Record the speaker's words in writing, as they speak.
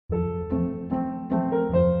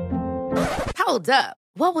Hold up.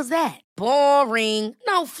 What was that? Boring.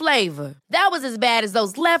 No flavor. That was as bad as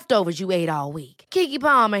those leftovers you ate all week. Keke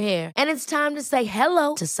Palmer here, and it's time to say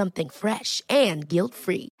hello to something fresh and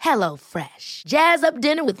guilt-free. Hello Fresh. Jazz up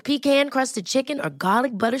dinner with pecan-crusted chicken or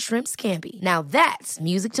garlic butter shrimp scampi. Now that's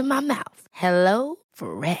music to my mouth. Hello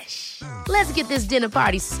Fresh. Let's get this dinner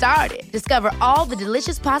party started. Discover all the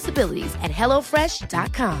delicious possibilities at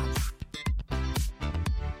hellofresh.com.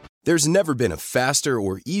 There's never been a faster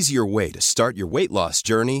or easier way to start your weight loss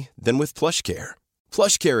journey than with PlushCare.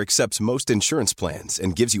 PlushCare accepts most insurance plans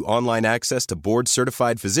and gives you online access to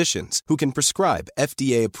board-certified physicians who can prescribe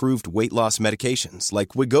FDA-approved weight loss medications like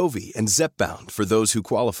Wegovy and Zepbound for those who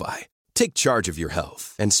qualify. Take charge of your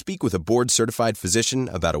health and speak with a board-certified physician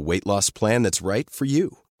about a weight loss plan that's right for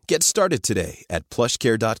you. Get started today at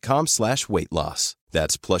plushcare.com/weight loss.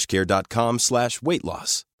 That's plushcare.com/weight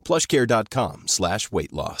loss.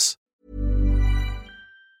 plushcare.com/weight loss.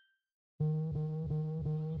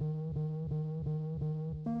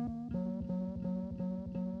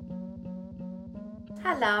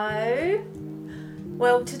 Hello.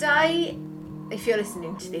 Well, today, if you're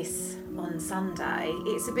listening to this on Sunday,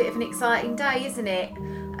 it's a bit of an exciting day, isn't it?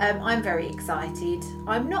 I'm very excited.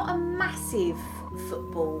 I'm not a massive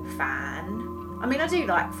football fan. I mean, I do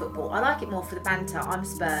like football. I like it more for the banter. I'm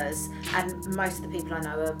Spurs, and most of the people I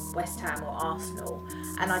know are West Ham or Arsenal,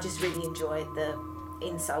 and I just really enjoy the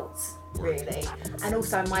insults, really. And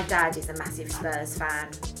also, my dad is a massive Spurs fan,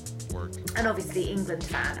 and obviously England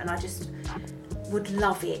fan, and I just would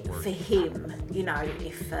love it for him, you know,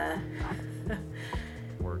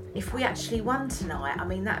 if we actually won tonight. I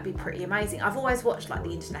mean, that'd be pretty amazing. I've always watched like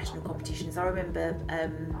the international competitions. I remember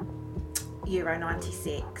Euro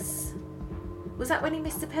 96. Was that when he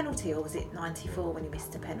missed a penalty, or was it 94 when he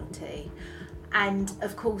missed a penalty? And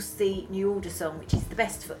of course the New Order song, which is the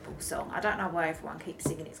best football song. I don't know why everyone keeps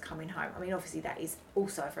singing It's Coming Home. I mean, obviously that is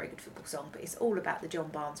also a very good football song, but it's all about the John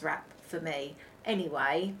Barnes rap for me.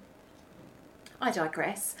 Anyway, I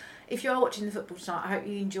digress. If you are watching the football tonight, I hope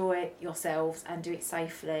you enjoy yourselves and do it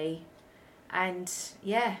safely. And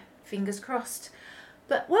yeah, fingers crossed.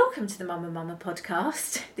 But welcome to the Mama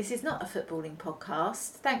podcast. This is not a footballing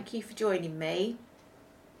podcast. Thank you for joining me.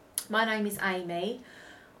 My name is Amy.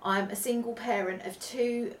 I'm a single parent of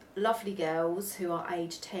two lovely girls who are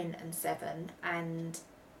aged 10 and 7. And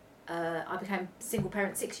I became a single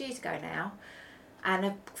parent 6 years ago now. And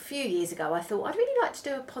a few years ago, I thought I'd really like to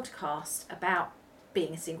do a podcast about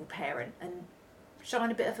being a single parent and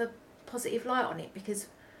shine a bit of a positive light on it, because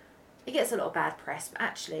it gets a lot of bad press, but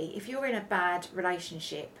actually, if you're in a bad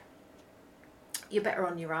relationship, you're better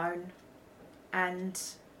on your own, and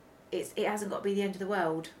it hasn't got to be the end of the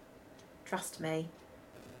world. Trust me,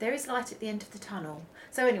 there is light at the end of the tunnel.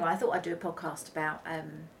 So anyway, I thought I'd do a podcast about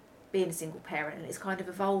being a single parent, and it's kind of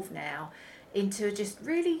evolved now into just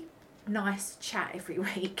really nice chat every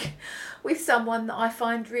week with someone that I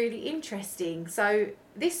find really interesting. So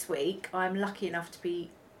this week, I'm lucky enough to be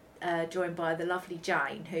joined by the lovely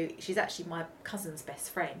Jane, who she's actually my cousin's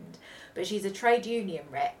best friend, but she's a trade union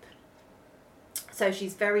rep, so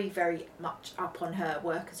she's very, very much up on her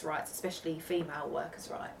workers' rights, especially female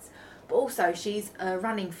workers' rights. But also she's a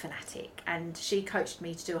running fanatic, and she coached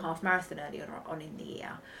me to do a half marathon earlier on in the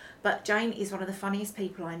year. But Jane is one of the funniest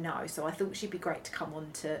people I know, so I thought she'd be great to come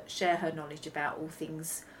on to share her knowledge about all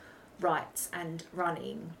things rights and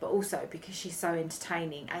running, but also because she's so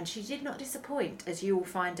entertaining, and she did not disappoint, as you will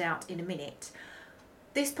find out in a minute.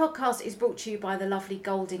 This podcast is brought to you by the lovely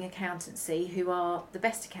Golding Accountancy, who are the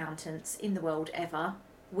best accountants in the world ever.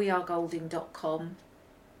 wearegolding.com.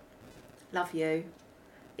 Love you.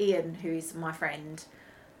 Ian, who is my friend,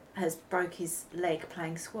 has broke his leg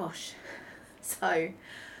playing squash, so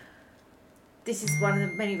this is one of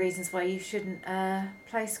the many reasons why you shouldn't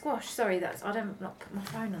play squash. Sorry, I don't not put my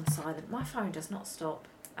phone on silent. My phone does not stop,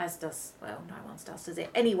 as does, well, no one's does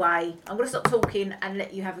it? Anyway, I'm going to stop talking and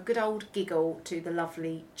let you have a good old giggle to the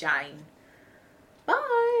lovely Jane.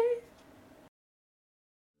 Bye!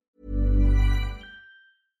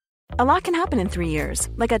 A lot can happen in 3 years,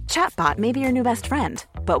 like a chatbot may be your new best friend.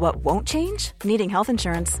 But what won't change? Needing health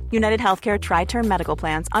insurance. United Healthcare Tri-Term Medical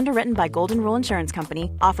Plans, underwritten by Golden Rule Insurance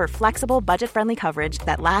Company, offer flexible, budget-friendly coverage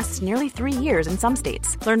that lasts nearly 3 years in some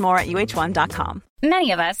states. Learn more at uh1.com.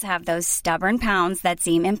 Many of us have those stubborn pounds that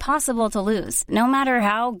seem impossible to lose, no matter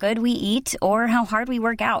how good we eat or how hard we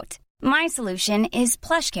work out. My solution is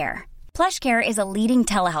PlushCare. PlushCare is a leading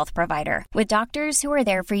telehealth provider with doctors who are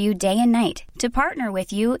there for you day and night to partner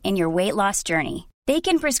with you in your weight loss journey. They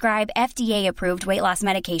can prescribe FDA-approved weight loss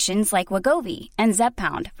medications like Wegovy and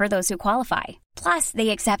Zepbound for those who qualify. Plus, they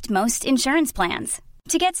accept most insurance plans.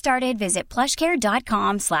 To get started, visit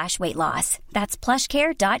plushcare.com/weightloss. That's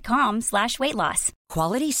plushcare.com/weightloss.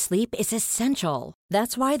 Quality sleep is essential.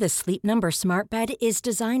 That's why the Sleep Number Smart Bed is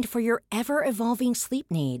designed for your ever-evolving sleep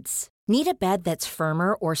needs. Need a bed that's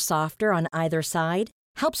firmer or softer on either side?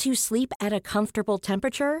 Helps you sleep at a comfortable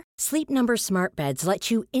temperature? Sleep Number Smart Beds let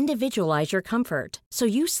you individualize your comfort so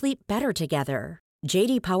you sleep better together.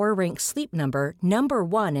 J.D. Power ranks Sleep Number number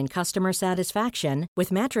 1 in customer satisfaction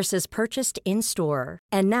with mattresses purchased in-store.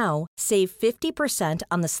 And now, save 50%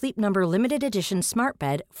 on the Sleep Number Limited Edition Smart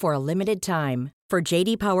Bed for a limited time. For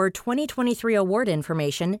J.D. Power 2023 award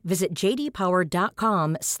information, visit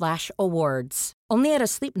jdpower.com/awards. Only at a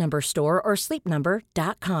Sleep Number store or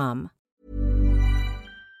sleepnumber.com.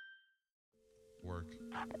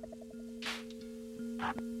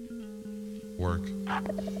 Work.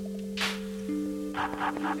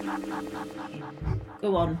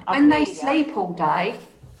 Go on. When they sleep all day,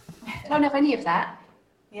 don't have any of that.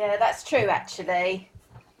 Yeah, that's true, actually.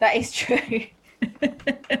 That is true.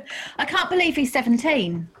 I can't believe he's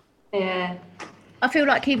 17. Yeah. I feel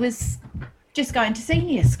like he was just going to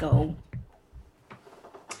senior school.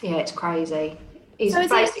 Yeah, it's crazy. He's So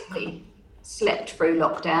is basically slept through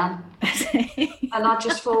lockdown. And I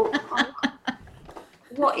just thought,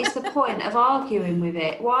 what is the point of arguing with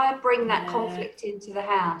it? Why bring that conflict into the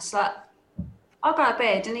house? Like, I go to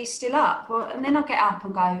bed and he's still up, and then I get up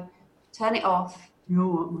and go, turn it off. You're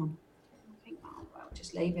what, Mum? I think, oh, well,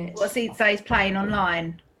 just leave it. What's he say? He's playing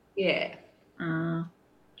online. Yeah.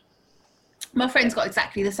 My friend's got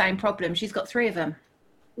exactly the same problem. She's got 3 of them.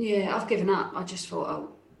 Yeah, I've given up. I just thought, oh,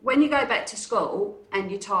 when you go back to school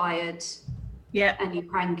and you're tired, Yeah. and you're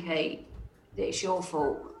cranky, it's your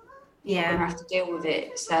fault. Yeah. You're going to have to deal with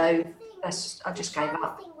it. So I just gave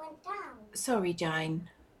up. Sorry, Jane.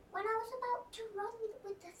 When I was about to run with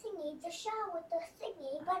the thingy, the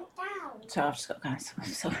thingy went down. So I've just got to go. I'm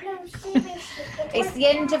sorry. No, seriously. It's the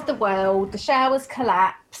end of the world. The shower's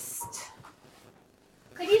collapsed.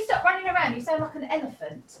 Can you stop running around? You sound like an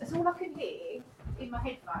elephant. That's all I can hear in my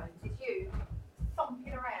headphones is you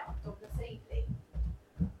thumping around on the ceiling.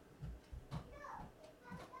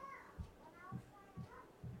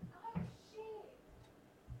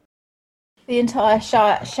 The entire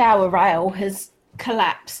shower rail has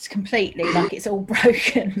collapsed completely, like it's all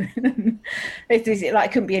broken.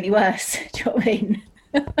 It couldn't be any worse. Do you know what I mean?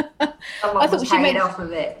 I thought she made off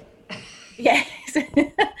of it. Yes,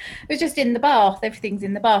 it was just in the bath. Everything's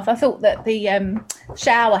in the bath. I thought that the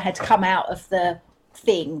shower had come out of the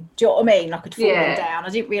thing. Do you know what I mean? Like it'd fallen down. I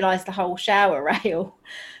didn't realise the whole shower rail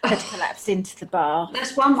had collapsed into the bath.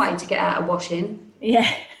 That's one way to get out of washing.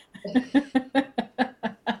 Yeah.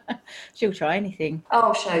 She'll try anything.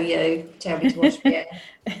 I'll show you. Tell me to wash it.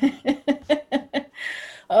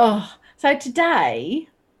 Oh, so today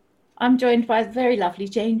I'm joined by the very lovely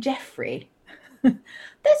Jane Jeffrey.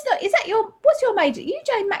 What's your maiden? Are you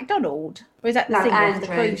Jane MacDonald? Or is that the singer of the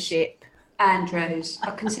cruise ship? Andrews.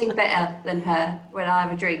 I can sing better than her when I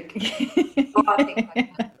have a drink.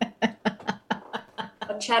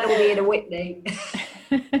 I channel the inner Whitney.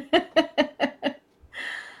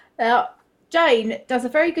 Now, Jane does a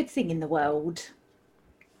very good thing in the world,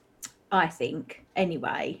 I think,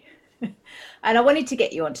 anyway. And I wanted to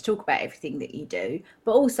get you on to talk about everything that you do,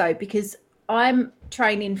 but also because I'm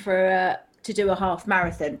training to do a half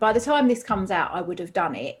marathon. By the time this comes out, I would have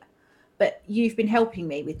done it, but you've been helping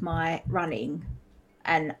me with my running,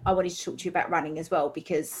 and I wanted to talk to you about running as well,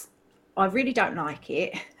 because I really don't like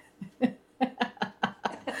it.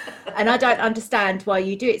 And I don't understand why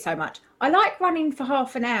you do it so much. I like running for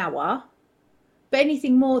half an hour, but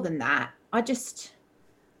anything more than that, it's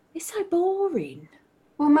so boring.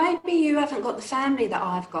 Well, maybe you haven't got the family that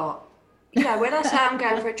I've got. You know, when I say I'm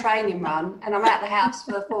going for a training run and I'm out the house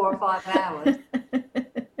for 4 or 5 hours,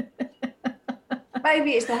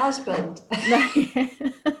 maybe it's the husband.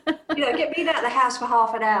 You know, get me out of the house for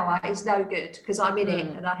half an hour is no good because I'm in it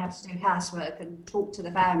and I have to do housework and talk to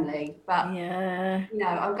the family. But, you know,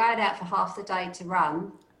 I'm going out for half the day to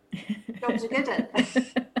run. Jobs are good at.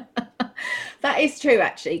 That is true,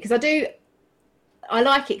 actually, because I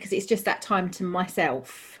like it because it's just that time to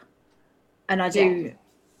myself. And I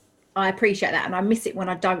appreciate that, and I miss it when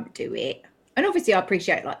I don't do it. And obviously I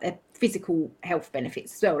appreciate like the physical health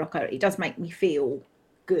benefits as well. Like it does make me feel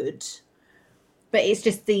good. But it's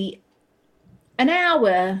just an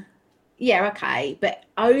hour, okay. But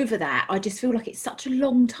over that, I just feel like it's such a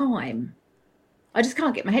long time. I just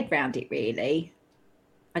can't get my head around it, really,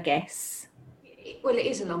 I guess. Well, it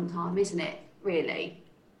is a long time, isn't it, really?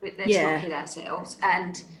 Let's not kid ourselves.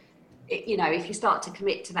 And, you know, if you start to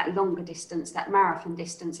commit to that longer distance, that marathon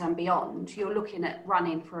distance and beyond, you're looking at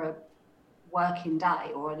running for a working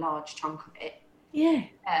day or a large chunk of it. Yeah.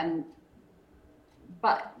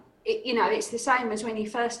 But it's the same as when you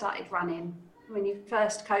first started running, when you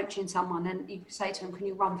first coaching someone and you say to them, can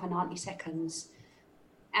you run for 90 seconds?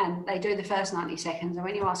 And they do the first 90 seconds, and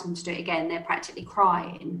when you ask them to do it again, they're practically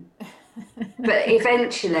crying. But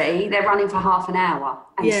eventually they're running for half an hour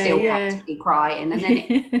and still practically crying. And then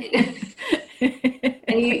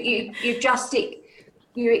and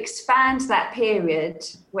you expand that period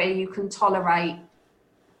where you can tolerate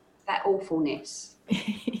that awfulness.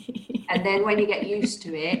 And then when you get used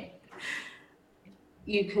to it,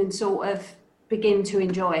 you can sort of begin to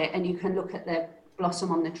enjoy it, and you can look at the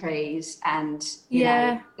blossom on the trees and you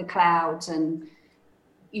know, the clouds, and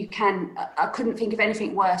I couldn't think of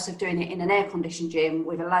anything worse of doing it in an air-conditioned gym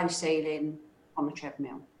with a low ceiling on the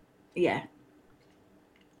treadmill. No,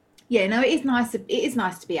 it is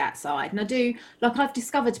nice to be outside, and I do, like, I've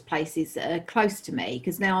discovered places that are close to me,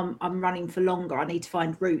 because now I'm running for longer. I need to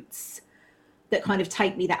find routes that kind of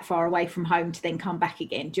take me that far away from home to then come back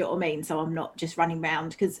again. Do you know what I mean? So I'm not just running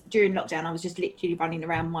around, because during lockdown I was just literally running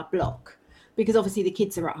around my block, because obviously the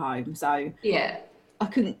kids are at home, so I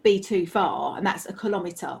couldn't be too far, and that's 1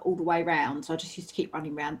 kilometre all the way round, so I just used to keep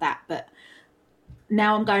running around that. But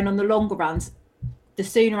now I'm going on the longer runs. The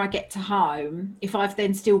sooner I get to home, if I've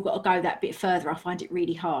then still got to go that bit further, I find it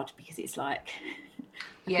really hard, because it's like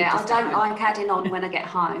I don't like adding on when I get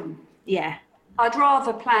home. I'd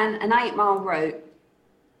rather plan an 8-mile route.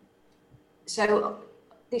 So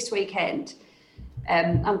this weekend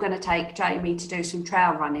I'm going to take Jamie to do some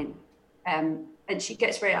trail running. And she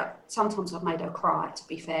gets sometimes I've made her cry, to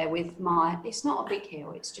be fair, with it's not a big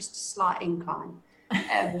hill, it's just a slight incline.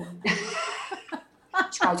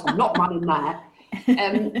 She goes, I'm not running that.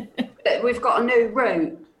 But we've got a new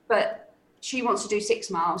route, but she wants to do 6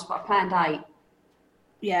 miles, but I planned 8.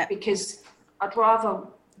 Yeah. Because I'd rather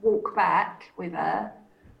walk back with her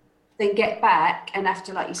than get back and have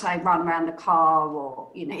to, like you say, run around the car, or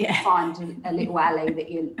find a little alley that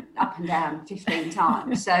you're up and down 15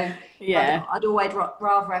 times. So I'd always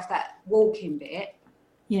rather have that walking bit.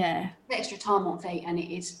 Extra time on feet, and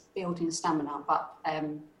it is building stamina. But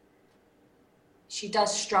she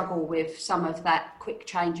does struggle with some of that quick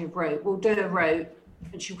change of route. We'll do a route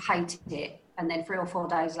and she'll hate it, and then 3 or 4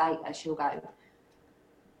 days later she'll go,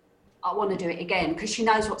 I want to do it again, because she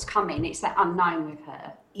knows what's coming. It's that unknown with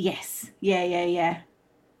her. Yes. Yeah.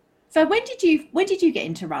 So when did you get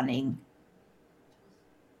into running?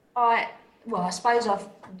 I suppose I've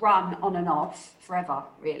run on and off forever,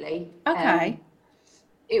 really. Okay.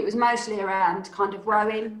 It was mostly around kind of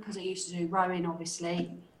rowing, because I used to do rowing,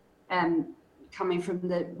 obviously, coming from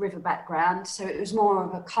the river background. So it was more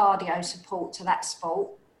of a cardio support to that sport.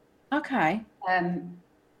 Okay.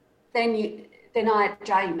 Then I had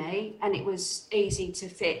Jamie, and it was easy to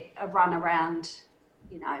fit a run around,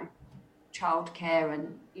 childcare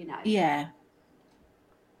and, Yeah.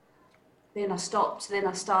 Then I stopped, and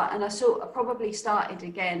I probably started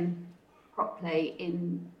again properly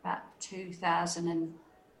in about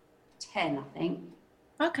 2010, I think.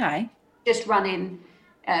 Okay. Just running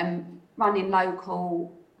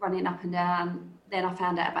local, running up and down. Then I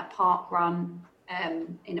found out about Park Run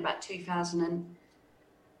in about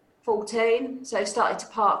 2014. So I started to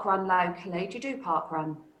Park Run locally. Do you do Park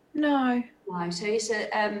Run? No. So it's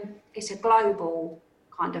a global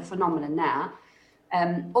kind of phenomenon now.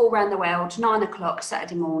 All around the world, 9 o'clock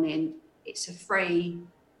Saturday morning. It's a free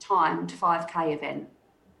timed 5K event.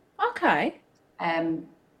 Okay.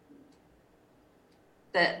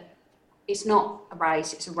 That it's not a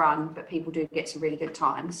race, it's a run, but people do get some really good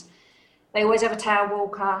times. They always have a tail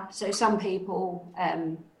walker. So some people,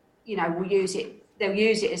 will use it. They'll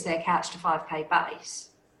use it as their couch to 5K base.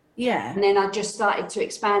 Yeah. And then I just started to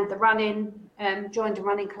expand the running, joined a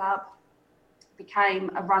running club,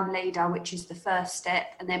 became a run leader, which is the first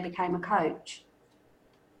step, and then became a coach.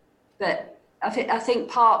 But I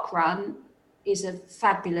think Park Run is a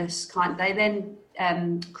fabulous kind. They then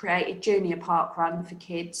created Junior Park Run for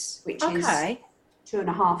kids, which is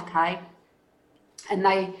 2.5K. And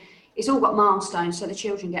it's all got milestones, so the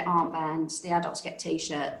children get armbands, the adults get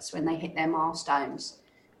T-shirts when they hit their milestones.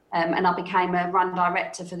 And I became a run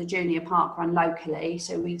director for the Junior Park Run locally.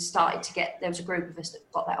 So we started to there was a group of us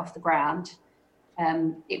that got that off the ground.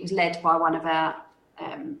 It was led by one of our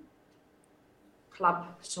club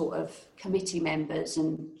sort of committee members,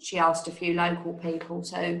 and she asked a few local people.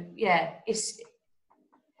 So yeah, it's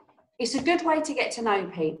a good way to get to know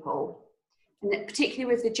people. And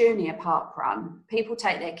particularly with the Junior Park Run, people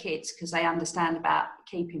take their kids because they understand about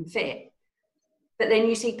keeping fit. But then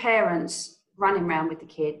you see parents running around with the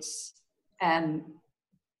kids, getting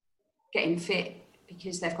fit,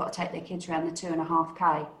 because they've got to take their kids around the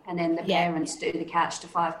 2.5K, and then the parents do the catch to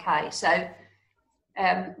 5K. So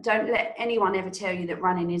don't let anyone ever tell you that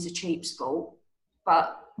running is a cheap sport,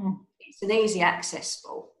 but it's an easy access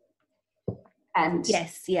sport. And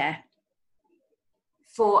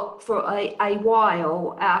for a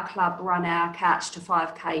while, our club run our catch to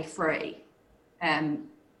 5K free. And,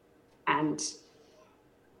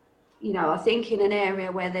 you know, I think in an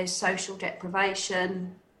area where there's social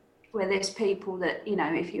deprivation, where there's people that, you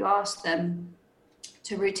know, if you ask them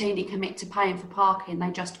to routinely commit to paying for parking,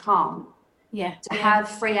 they just can't. To have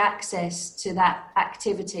free access to that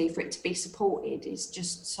activity, for it to be supported, is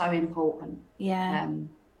just so important.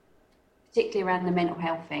 Particularly around the mental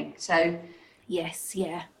health thing. So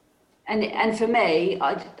and for me,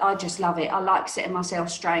 I just love it. I like setting myself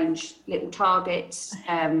strange little targets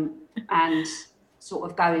and sort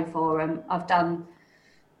of going for them.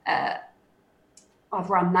 I've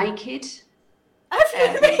run naked. Have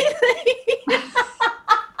you really?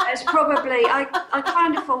 It's probably, I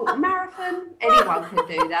kind of thought, marathon, anyone can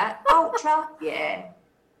do that. Ultra,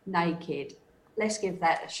 naked. Let's give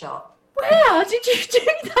that a shot. Wow, did you do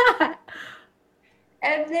that?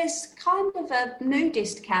 There's kind of a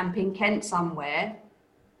nudist camp in Kent somewhere,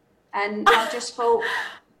 and I just thought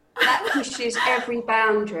that pushes every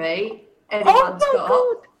boundary anyone's got.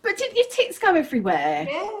 God. But did your tits go everywhere?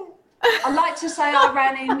 Yeah. I like to say I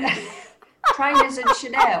ran in trainers and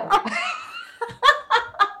Chanel.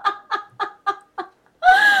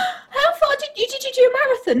 How far did you do a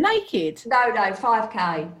marathon naked? No,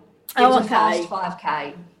 5K. It was a fast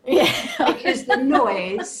 5K. Yeah. Because the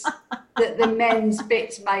noise that the men's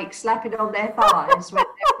bits make slapping on their thighs when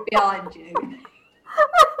they're behind you.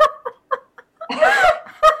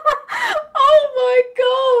 Oh my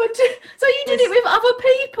God. So you did it with other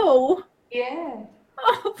people? Yeah.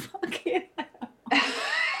 Oh, fucking hell.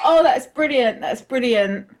 Oh, that's brilliant. That's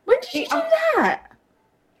brilliant. When did you do that?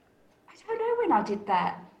 I don't know when I did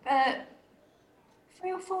that.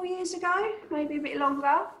 3 or 4 years ago, maybe a bit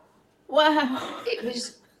longer. Wow. It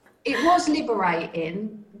was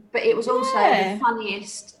liberating, but it was also the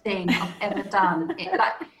funniest thing I've ever done.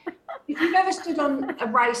 If you've ever stood on a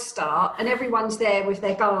race start and everyone's there with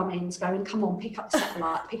their Garmin's going, come on, pick up the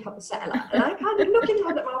satellite. And I kind of looking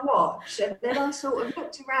at my watch, and then I sort of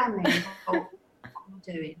looked around me and thought, what am I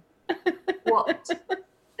doing? What? And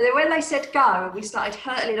then when they said go and we started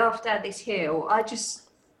hurtling off down this hill, I just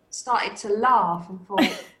started to laugh and thought,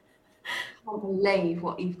 I can't believe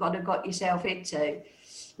what you've got yourself into.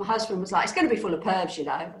 My husband was like, it's going to be full of pervs, you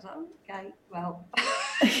know. I was like, okay, well.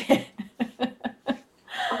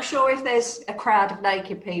 I'm sure if there's a crowd of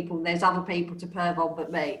naked people, there's other people to perv on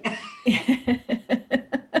but me.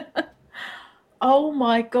 Oh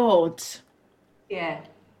my God. Yeah.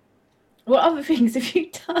 What other things have you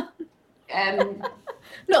done?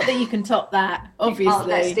 Not that you can top that, obviously. Oh,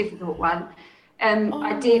 that's a difficult one.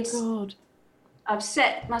 I've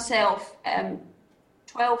set myself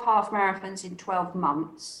 12 half marathons in 12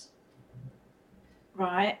 months.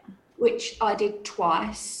 Right. Which I did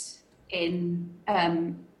twice in,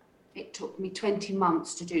 it took me 20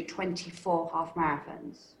 months to do 24 half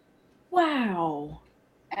marathons. Wow.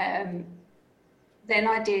 Then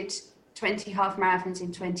I did 20 half marathons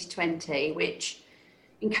in 2020, which,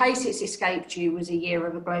 in case it's escaped you, was a year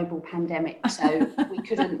of a global pandemic. So we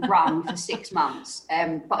couldn't run for 6 months.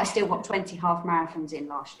 But I still got 20 half marathons in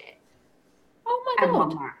last year. Oh my God. And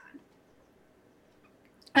 1 marathon.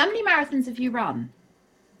 How many marathons have you run?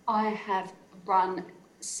 I have run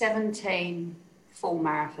 17 full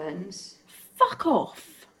marathons. Fuck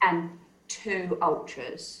off. And 2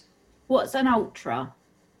 ultras. What's an ultra?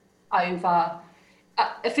 Over,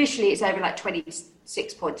 officially it's over like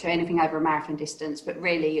 26.2, anything over a marathon distance, but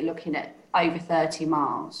really you're looking at over 30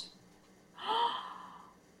 miles.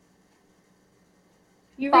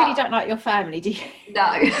 You really don't like your family, do you?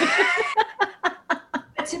 No.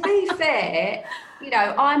 But to be fair, you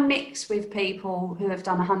know, I mix with people who have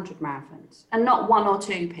done 100 marathons, and not 1 or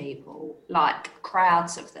 2 people, like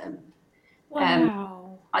crowds of them.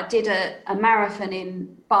 Wow. I did a marathon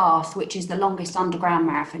in Bath, which is the longest underground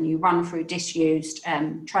marathon. You run through disused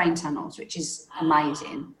train tunnels, which is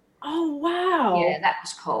amazing. Oh, wow. Yeah, that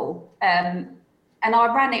was cool. And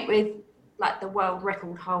I ran it with like the world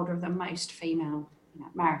record holder of the most female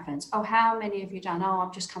marathons. Oh, how many have you done? Oh,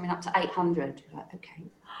 I'm just coming up to 800. Like, okay.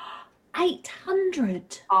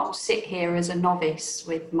 800? I'll sit here as a novice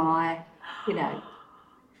with my, yeah.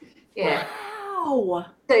 Wow.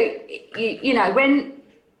 So, you know,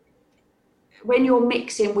 when you're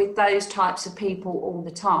mixing with those types of people all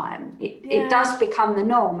the time, it does become the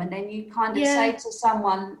norm. And then you kind of say to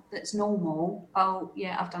someone that's normal, oh,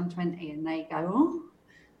 yeah, I've done 20. And they go, oh,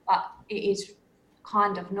 but it is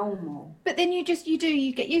kind of normal. But then you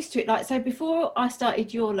get used to it. Like, so before I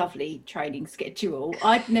started your lovely training schedule,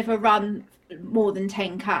 I'd never run more than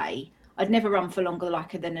 10K. I'd never run for longer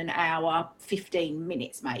than an hour, 15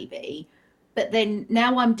 minutes maybe. But then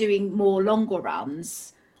now I'm doing more longer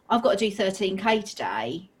runs. I've got to do 13K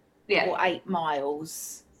today, or 8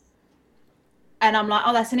 miles. And I'm like,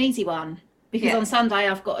 oh, that's an easy one. Because on Sunday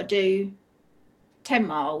I've got to do 10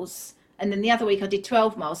 miles. And then the other week I did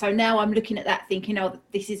 12 miles. So now I'm looking at that thinking, oh,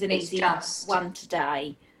 this is an easy one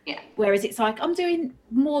today. Yeah. Whereas it's like, I'm doing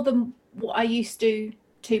more than what I used to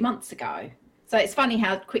 2 months ago. So it's funny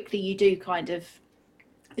how quickly you do kind of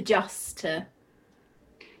adjust to...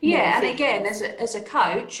 Yeah, and again, as a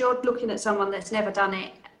coach, you're looking at someone that's never done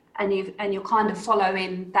it, and you're kind of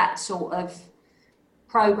following that sort of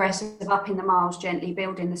progress of upping the miles gently,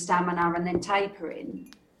 building the stamina, and then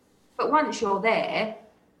tapering. But once you're there,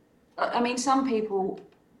 I mean, some people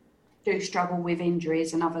do struggle with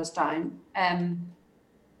injuries and others don't.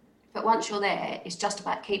 But once you're there, it's just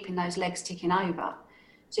about keeping those legs ticking over.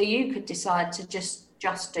 So you could decide to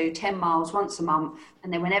just do 10 miles once a month,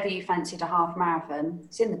 and then whenever you fancied a half marathon,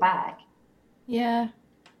 it's in the bag. Yeah.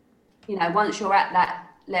 You know, once you're at that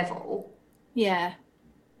level,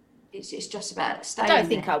 it's just about staying. I don't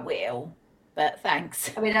think I will, but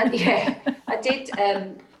thanks. I mean, I did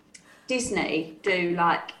Disney do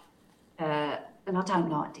and I don't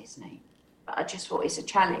like Disney, but I just thought it's a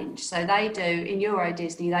challenge. So they do, in Euro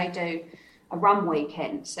Disney, they do a run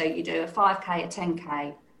weekend. So you do a 5K, a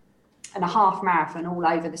 10K, and a half marathon all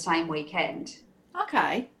over the same weekend.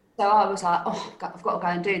 Okay. So I was like, oh, I've got to go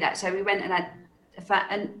and do that. So we went and had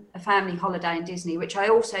a family holiday in Disney, which I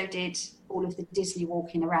also did all of the Disney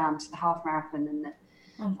walking around, the half marathon and the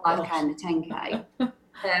 5K and the 10K.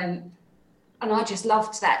 And I just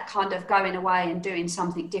loved that kind of going away and doing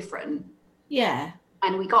something different. Yeah.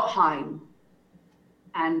 And we got home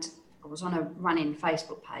and I was on a running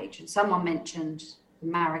Facebook page and someone mentioned the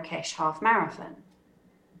Marrakesh half marathon.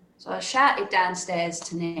 So I shouted downstairs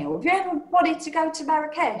to Neil, have you ever wanted to go to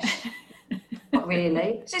Marrakesh? Not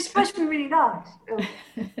really. It's supposed to be really nice.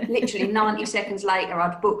 Literally 90 seconds later,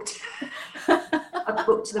 I'd booked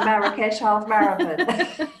the Marrakesh half marathon.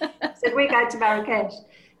 Said, we're going to Marrakesh.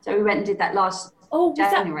 So we went and did that last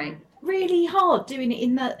January. Was that really hard doing it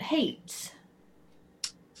in the heat?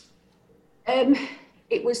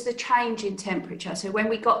 It was the change in temperature. So when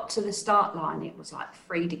we got to the start line, it was like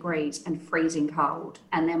 3 degrees and freezing cold.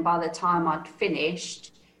 And then by the time I'd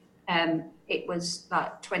finished, it was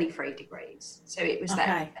like 23 degrees. So it was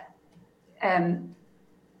that. And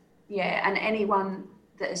anyone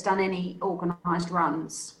that has done any organised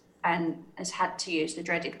runs and has had to use the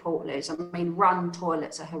dreaded portaloos, I mean, run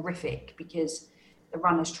toilets are horrific because the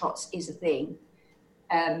runner's trots is a thing.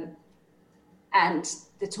 And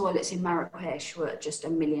the toilets in Marrakesh were just a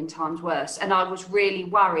million times worse. And I was really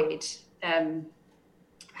worried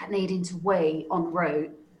at needing to wee en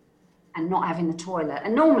route and not having the toilet.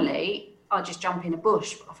 And normally I just jump in a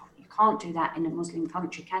bush, but I thought, you can't do that in a Muslim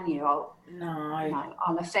country, can you? I'll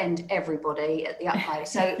offend everybody at the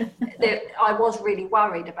utmost. So I was really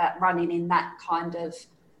worried about running in that kind of,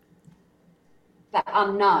 that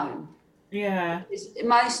unknown. Yeah.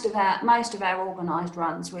 Most of our organised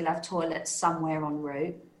runs will have toilets somewhere en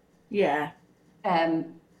route. Yeah.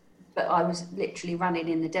 But I was literally running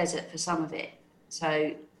in the desert for some of it.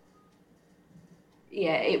 So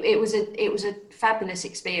yeah, it was a fabulous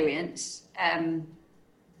experience. I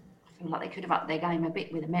feel like they could have upped their game a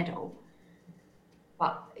bit with a medal.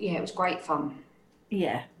 But yeah, it was great fun.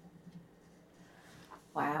 Yeah.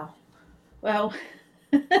 Wow. Well,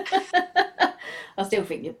 I still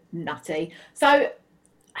think you're nutty. So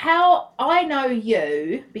how I know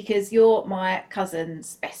you, because you're my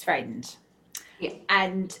cousin's best friend. Yeah.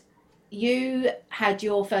 And you had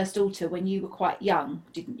your first daughter when you were quite young,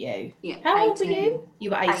 didn't you? Yeah. How old were you? You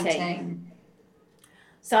were 18.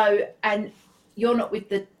 So, and you're not with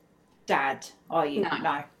the dad, are you?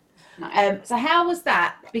 No. So how was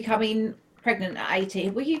that, becoming pregnant at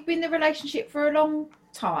 18? Were you in the relationship for a long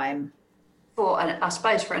time? I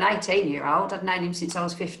suppose for an 18-year-old, I'd known him since I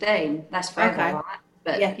was 15. That's forever, right?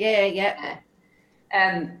 But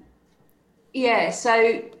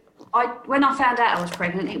so when I found out I was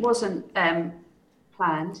pregnant, it wasn't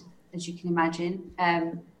planned, as you can imagine.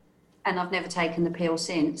 And I've never taken the pill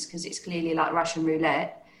since, because it's clearly like Russian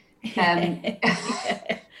roulette. Don't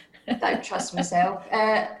trust myself.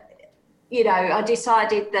 I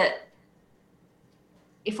decided that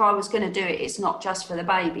if I was going to do it, it's not just for the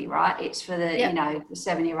baby, right? It's for the, Yep. you know, the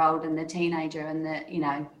 7-year-old and the teenager and the, you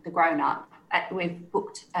know, the grown-up. We've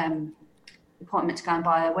booked appointment to go and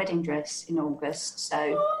buy a wedding dress in August.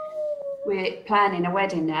 So we're planning a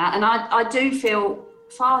wedding now. And I do feel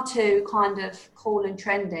far too kind of cool and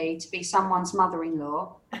trendy to be someone's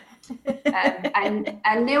mother-in-law.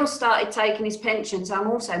 And Neil started taking his pension, so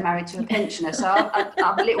I'm also married to a pensioner. So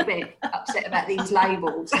I'm a little bit upset about these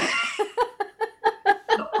labels.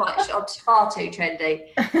 Not quite sure, it's far too trendy.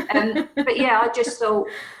 But yeah, I just thought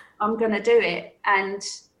I'm going to do it. And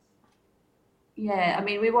yeah, I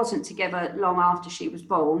mean, we wasn't together long after she was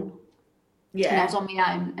born. Yeah. And I was on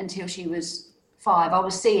my own until she was 5. I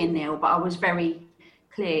was seeing Neil, but I was very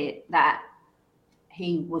clear that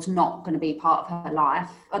he was not going to be part of her life.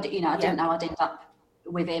 I didn't know I'd end up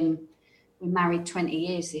with him. We're married 20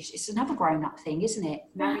 years. It's another grown-up thing, isn't it?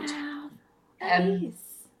 Married. Wow. I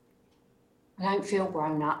don't feel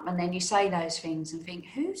grown up. And then you say those things and think,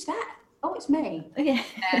 who's that? Oh, it's me. Yeah.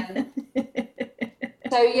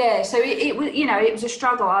 So it was, you know, it was a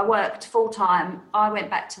struggle. I worked full time. I went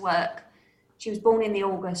back to work. She was born in the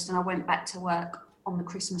August, and I went back to work on the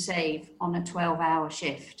Christmas Eve on a 12-hour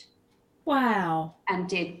shift. Wow. And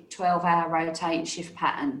did 12-hour rotating shift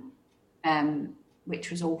pattern,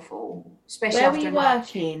 which was awful. Especially Where after were you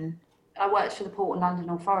working? I worked for the Port of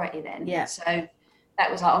London Authority then. Yeah. So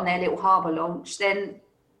that was like on their little harbour launch. Then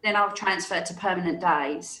I was transferred to permanent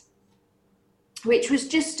days, which was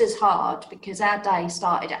just as hard because our day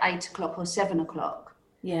started at 8 o'clock or 7 o'clock.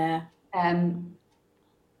 Yeah. And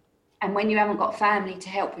when you haven't got family to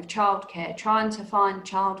help with childcare, trying to find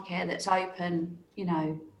childcare that's open, you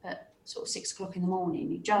know, at sort of 6 o'clock in the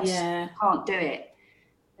morning, you just can't do it.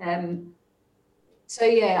 So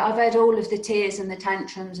yeah, I've had all of the tears and the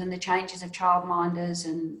tantrums and the changes of childminders,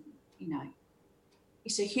 and you know,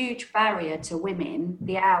 it's a huge barrier to women,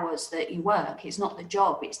 the hours that you work. It's not the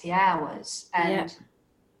job, it's the hours. And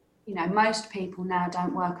you know, most people now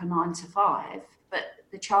don't work a 9 to 5, but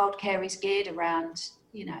the childcare is geared around,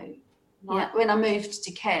 you know, like when I moved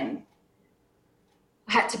to Kent,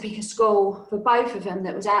 I had to pick a school for both of them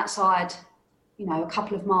that was outside, you know, a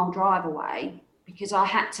couple of mile drive away, because I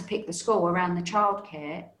had to pick the school around the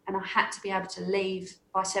childcare, and I had to be able to leave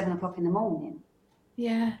by 7 o'clock in the morning.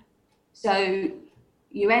 Yeah. So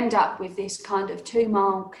you end up with this kind of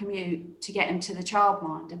 2-mile commute to get them to the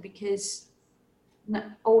childminder, because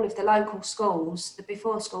all of the local schools, the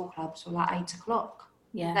before school clubs were like 8 o'clock.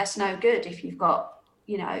 Yeah. That's no good if you've got,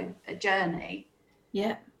 you know, a journey.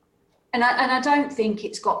 Yeah. And I don't think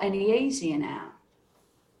it's got any easier now.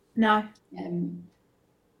 No. And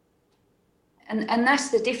that's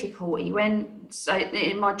the difficulty so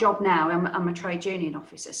in my job now, I'm a trade union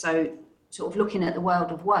officer, so sort of looking at the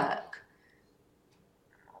world of work.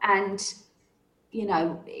 And, you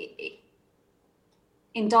know,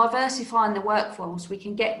 in diversifying the workforce, we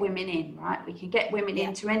can get women in, right? We can get women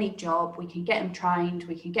into any job, we can get them trained,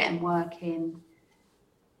 we can get them working.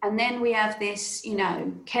 And then we have this, you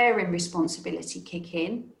know, caring responsibility kick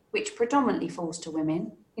in, which predominantly falls to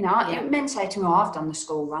women. You know, men say to me, oh, I've done the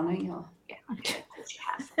school run. And you go, yeah, of course you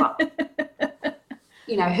have. But,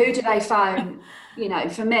 you know, who do they phone? You know,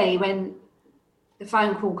 for me, when the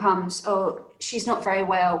phone call comes, oh, she's not very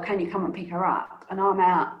well, can you come and pick her up? And I'm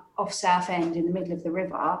out off Southend in the middle of the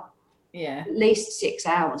river, at least 6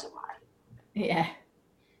 hours away. Yeah.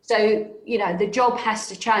 So, you know, the job has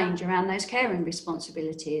to change around those caring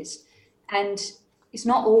responsibilities. And it's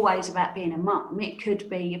not always about being a mum. It could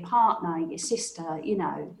be your partner, your sister, you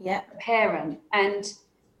know, a parent. And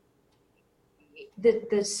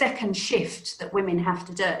the second shift that women have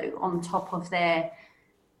to do on top of their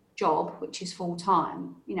job, which is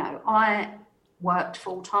full-time, you know, I worked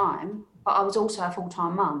full-time, but I was also a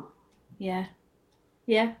full-time mum. Yeah.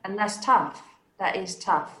 Yeah. And that's tough. That is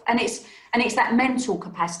tough. And it's that mental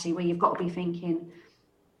capacity where you've got to be thinking,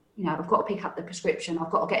 you know, I've got to pick up the prescription, I've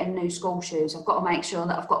got to get in new school shoes, I've got to make sure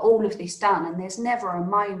that I've got all of this done. And there's never a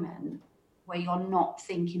moment where you're not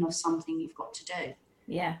thinking of something you've got to do.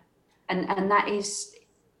 Yeah. And that is...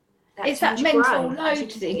 It's that mental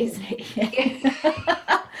load thing, isn't it?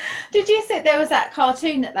 Yeah. Did you see there was that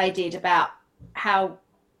cartoon that they did about how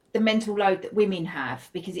the mental load that women have,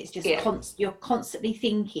 because it's just you're constantly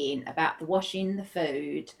thinking about the washing, the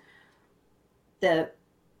food, the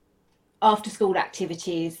after school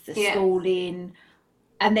activities, the schooling,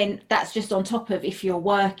 and then that's just on top of if you're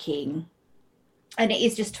working, and it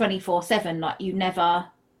is just 24/7. Like you never,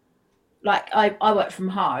 like I work from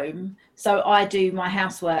home, so I do my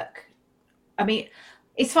housework. I mean,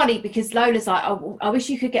 it's funny because Lola's like, oh, I wish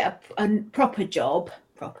you could get a proper job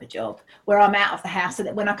proper job where I'm out of the house so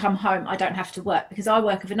that when I come home I don't have to work, because I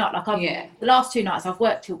work overnight. Like the last 2 nights I've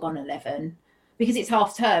worked till gone 11 because it's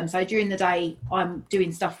half term, so during the day I'm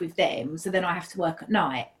doing stuff with them, so then I have to work at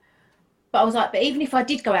night. But I was like, but even if I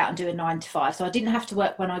did go out and do a 9 to 5, so I didn't have to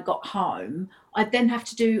work when I got home, I'd then have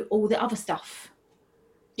to do all the other stuff.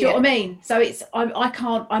 Do you know what I mean? So it's,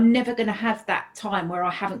 I'm never going to have that time where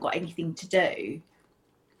I haven't got anything to do.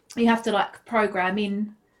 You have to like program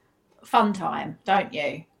in fun time, don't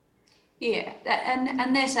you? Yeah,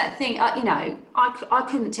 and there's that thing, you know, I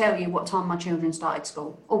couldn't tell you what time my children started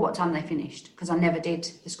school or what time they finished, because I never did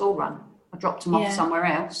the school run. I dropped them off somewhere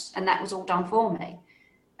else and that was all done for me.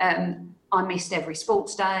 I missed every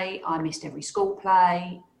sports day, I missed every school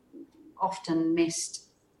play, often missed,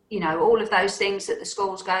 you know, all of those things that the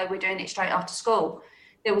schools go, we're doing it straight after school.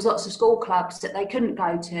 There was lots of school clubs that they couldn't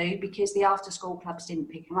go to because the after school clubs didn't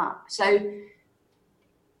pick them up. So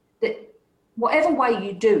that whatever way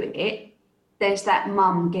you do it, there's that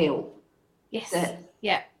mum guilt. Yes. That,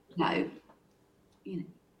 you know,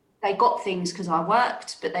 they got things because I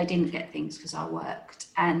worked, but they didn't get things because I worked.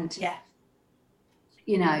 And,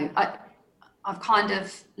 you know, I've kind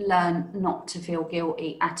of learned not to feel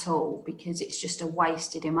guilty at all, because it's just a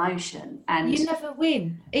wasted emotion. And you never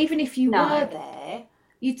win. Even if you were there,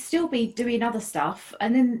 you'd still be doing other stuff.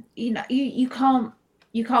 And then, you know, you can't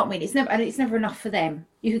win. It's never enough for them.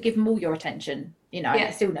 You could give them all your attention, you know,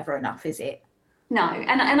 it's still never enough, is it? No,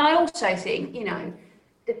 and I also think, you know,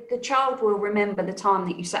 the child will remember the time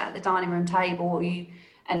that you sat at the dining room table, or you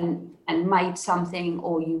and made something,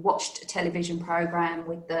 or you watched a television program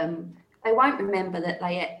with them. They won't remember that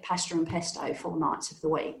they ate pasta and pesto 4 nights of the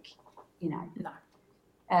week, you know. No.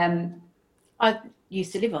 I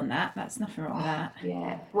used to live on that. That's nothing wrong with that.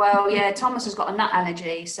 Yeah. Well, yeah, Thomas has got a nut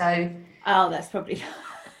allergy, so. Oh, that's probably.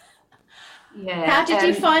 Yeah. How did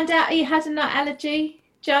you find out he had a nut allergy,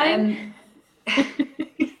 Joan?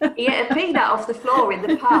 He ate a peanut off the floor in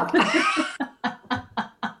the pub.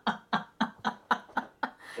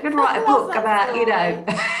 I'm going to write a book about, you know,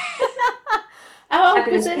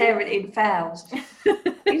 having his parenting fails.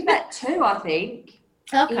 He's about 2, I think.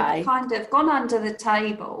 Okay. He'd kind of gone under the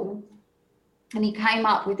table and he came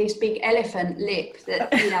up with this big elephant lip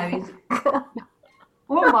that, you know, is...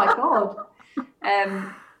 Oh my God.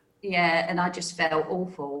 Yeah, and I just felt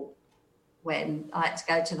awful when I had to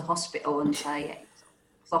go to the hospital and say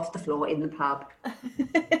it's off the floor in the pub.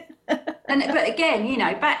 But again, you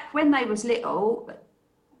know, back when they was little,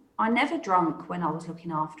 I never drunk when I was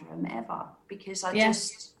looking after them ever, because I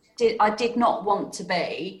did not want to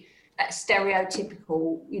be that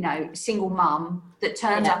stereotypical, you know, single mum that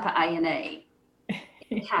turns up at A&E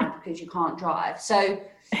in cab because you can't drive. So,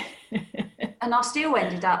 and I still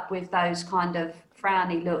ended up with those kind of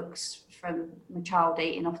frowny looks from my child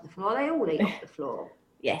eating off the floor. They all eat off the floor.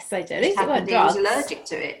 Yes, they do. He was allergic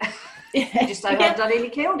to it. Just so I nearly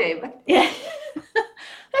killed him. Yeah.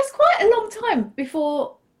 That's quite a long time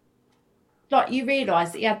before, like, you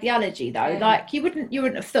realised that you had the allergy, though. Like, you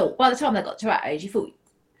wouldn't have thought, by the time they got to that age, you thought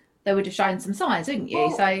they would have shown some signs, wouldn't you?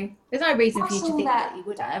 Well, so there's no reason for you to think that you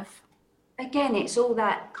would have. Again, it's all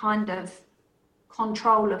that kind of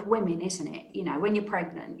control of women, isn't it? You know, when you're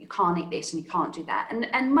pregnant, you can't eat this and you can't do that.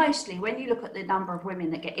 And mostly when you look at the number of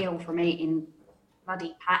women that get ill from eating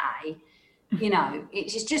bloody pate, you know,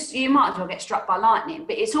 it's just, you might as well get struck by lightning.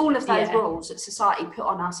 But it's all of those rules that society put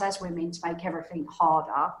on us as women to make everything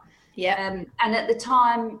harder. Yeah. And at the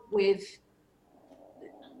time with,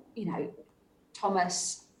 you know,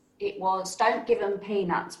 Thomas, it was, don't give them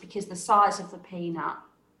peanuts because the size of the peanut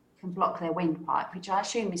can block their windpipe, which I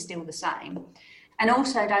assume is still the same. And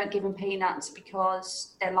also don't give them peanuts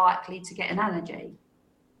because they're likely to get an allergy.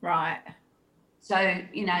 Right. So,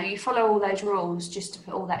 you know, you follow all those rules just to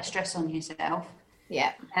put all that stress on yourself.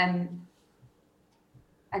 Yeah. And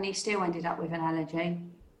he still ended up with an allergy.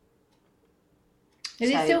 Has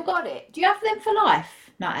he still got it? Do you have them for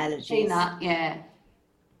life, nut allergies? Peanut, yeah.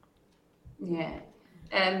 Yeah.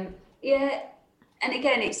 Yeah. And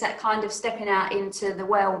again, it's that kind of stepping out into the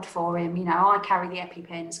world for him. You know, I carry the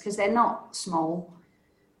EpiPens because they're not small.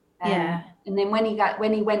 And then when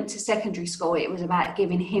he went to secondary school, it was about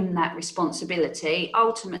giving him that responsibility.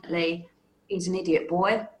 Ultimately, he's an idiot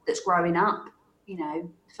boy that's growing up. You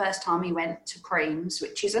know, first time he went to creams,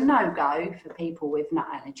 which is a no-go for people with nut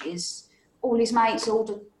allergies. All his mates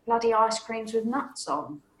ordered bloody ice creams with nuts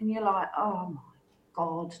on. And you're like, oh my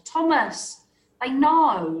God, Thomas, they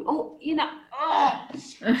know. Oh, you know. Oh.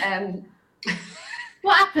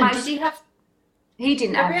 What happened? Did he have? He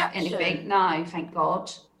didn't have anything. No, thank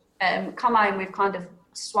God. Come home with kind of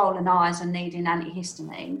swollen eyes and needing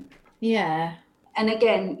antihistamine. Yeah. And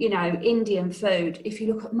again, you know, Indian food, if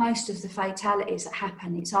you look at most of the fatalities that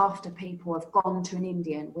happen, it's after people have gone to an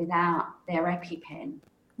Indian without their EpiPen.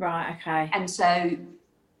 Right, okay. And so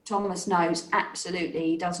Thomas knows absolutely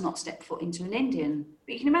he does not step foot into an Indian.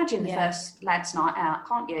 But you can imagine the first lads' night out,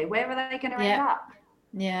 can't you? Where are they going to end up?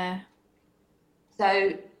 Yeah.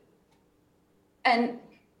 So, and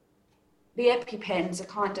the EpiPens are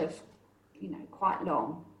kind of, you know, quite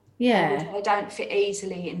long. Yeah. They don't fit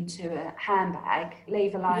easily into a handbag,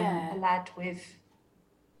 leave alone a lad with...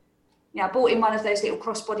 Yeah, I bought him one of those little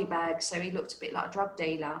crossbody bags, so he looked a bit like a drug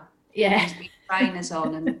dealer. Yeah. With big trainers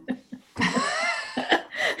on, and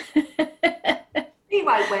he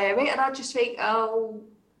won't wear it, and I just think, oh,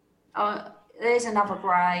 there's another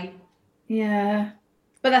grey. Yeah.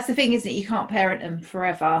 But that's the thing, isn't it? You can't parent them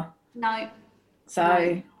forever. No.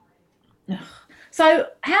 So... No. So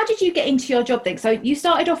how did you get into your job then? So you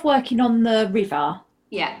started off working on the river.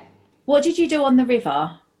 Yeah. What did you do on the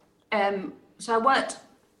river? So I worked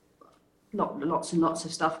lots and lots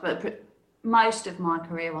of stuff, but most of my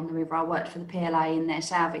career on the river, I worked for the PLA in their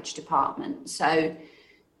salvage department. So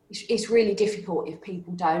it's really difficult if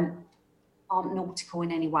people aren't nautical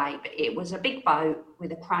in any way, but it was a big boat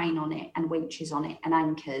with a crane on it and winches on it and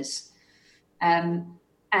anchors.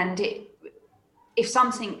 If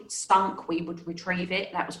something stunk, we would retrieve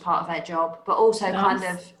it. That was part of our job, but also kind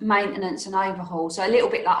of maintenance and overhaul. So a little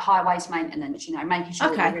bit like highways maintenance, you know, making sure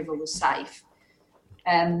the river was safe.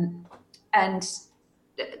 And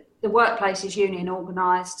the workplace is union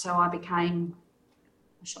organised, so I became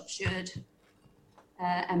a shop steward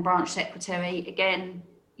and branch secretary. Again,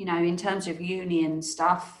 you know, in terms of union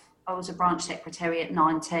stuff, I was a branch secretary at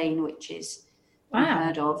 19, which is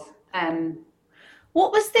unheard of.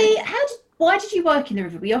 What was why did you work in the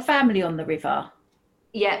river? Were your family on the river?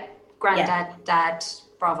 Yeah, granddad, dad,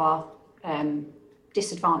 brother,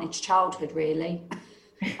 disadvantaged childhood, really.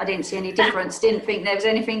 I didn't see any difference, didn't think there was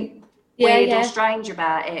anything weird or strange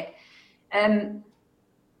about it. And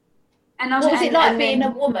what was it like being a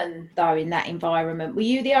woman, though, in that environment? Were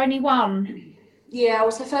you the only one? Yeah, I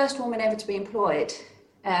was the first woman ever to be employed.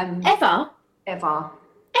 Ever? Ever.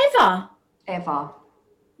 Ever? Ever.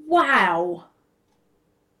 Wow.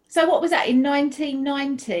 So what was that, in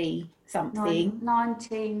 1990 something?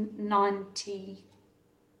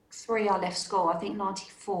 1993 I left school, I think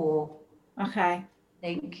 94. Okay. I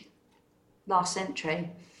think. Last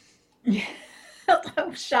century.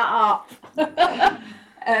 Oh, shut up. But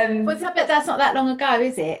that's not that long ago,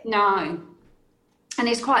 is it? No. And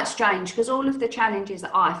it's quite strange because all of the challenges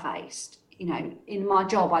that I faced, you know, in my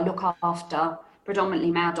job, I look after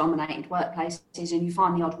predominantly male-dominated workplaces, and you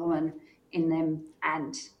find the odd woman in them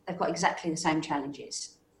and they've got exactly the same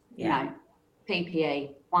challenges. You know,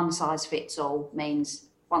 PPE, one size fits all means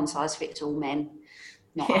one size fits all men,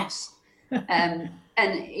 not us. And,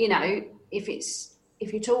 you know, if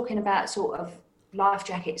you're talking about sort of life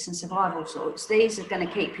jackets and survival sorts, these are going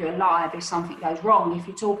to keep you alive if something goes wrong. If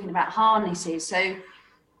you're talking about harnesses, so, you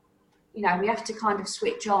know, we have to kind of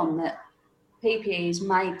switch on that PPE is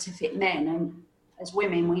made to fit men, and as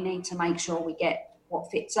women, we need to make sure we get what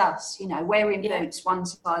fits us. You know, wearing boots one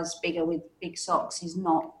size bigger with big socks is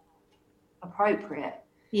not appropriate.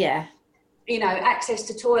 Yeah. You know, access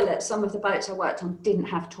to toilets. Some of the boats I worked on didn't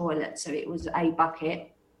have toilets, so it was a bucket.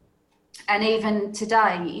 And even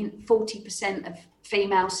today, 40% of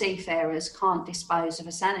female seafarers can't dispose of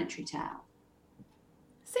a sanitary towel.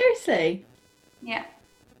 Seriously? Yeah.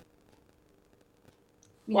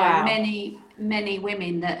 Wow. You know, many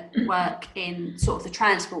women that work in sort of the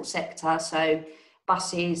transport sector, so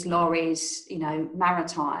buses, lorries, you know,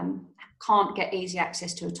 maritime, can't get easy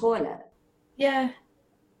access to a toilet. Yeah.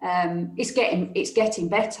 It's getting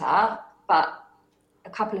better, but a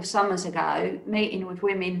couple of summers ago, meeting with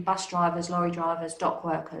women, bus drivers, lorry drivers, dock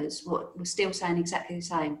workers, were still saying exactly the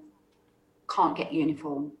same. Can't get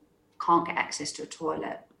uniform, can't get access to a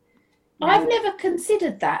toilet. I've never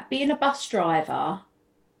considered that, being a bus driver.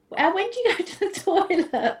 When do you go to the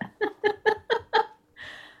toilet?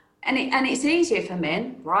 And it's easier for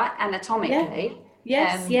men, right? Anatomically.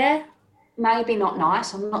 Yeah. Yes, Maybe not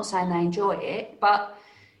nice. I'm not saying they enjoy it, but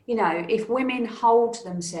you know, if women hold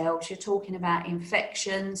themselves, you're talking about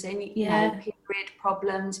infections and you know, period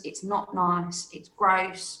problems. It's not nice. It's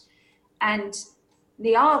gross. And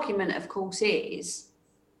the argument, of course, is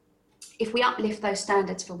if we uplift those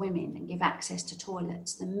standards for women and give access to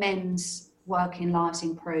toilets, the men's working lives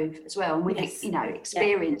improve as well. And we've, you know,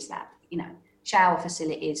 experienced that, you know, shower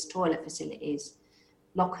facilities, toilet facilities,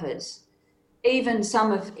 lockers, even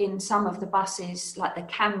in some of the buses, like the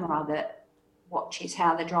camera that watches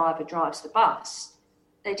how the driver drives the bus,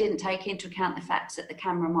 they didn't take into account the fact that the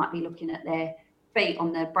camera might be looking at their feet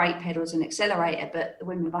on the brake pedals and accelerator, but the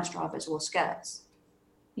women bus drivers wore skirts.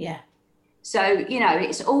 Yeah. So, you know,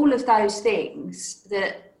 it's all of those things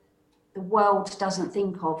that the world doesn't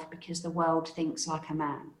think of because the world thinks like a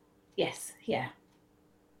man. Yes, yeah.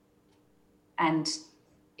 And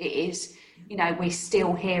it is, you know, we're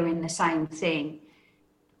still hearing the same thing.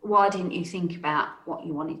 Why didn't you think about what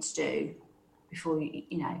you wanted to do before you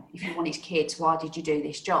know, if you wanted kids, why did you do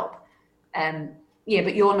this job? Yeah,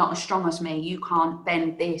 but you're not as strong as me. You can't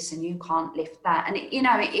bend this and you can't lift that. And, it, you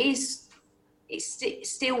know, it's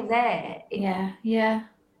still there. Yeah.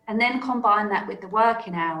 And then combine that with the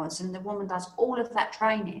working hours, and the woman does all of that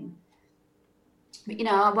training. But, you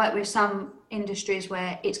know, I work with some industries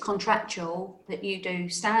where it's contractual that you do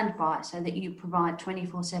standby so that you provide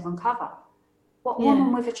 24/7 cover. What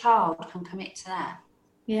woman with a child can commit to that?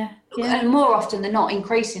 Yeah. And more often than not,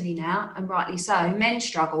 increasingly now, and rightly so, men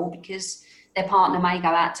struggle because their partner may go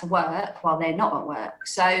out to work while they're not at work.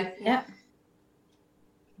 So, yeah.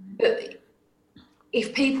 But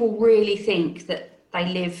if people really think that they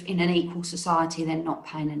live in an equal society, they're not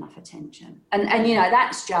paying enough attention. And you know,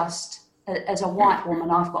 that's just, as a white woman,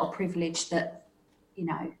 I've got a privilege that, you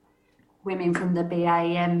know, women from the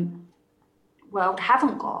BAM world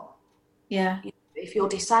haven't got. Yeah. If you're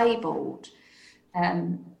disabled,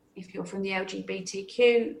 if you're from the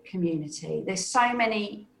LGBTQ community, there's so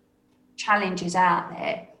many challenges out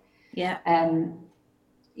there. Yeah.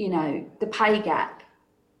 You know, the pay gap.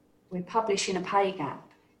 We're publishing a pay gap.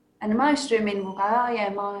 And most women will go, oh yeah,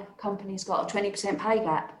 my company's got a 20% pay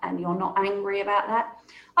gap, and you're not angry about that?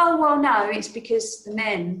 Oh, well, no, it's because the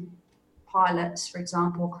men pilots, for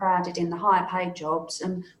example, are crowded in the higher paid jobs,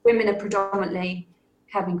 and women are predominantly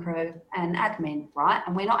cabin crew and admin, right?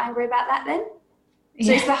 And we're not angry about that then?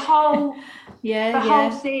 So it's the whole,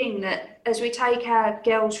 whole thing that as we take our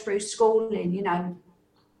girls through schooling, you know,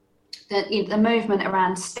 the movement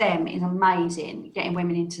around STEM is amazing, getting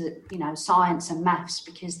women into, you know, science and maths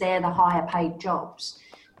because they're the higher paid jobs.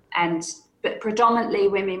 But predominantly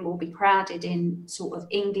women will be crowded in sort of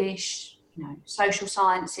English, you know, social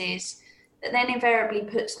sciences, that then invariably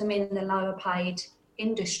puts them in the lower paid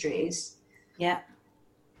industries. Yeah.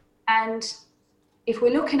 And if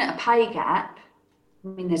we're looking at a pay gap, I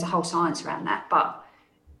mean, there's a whole science around that, but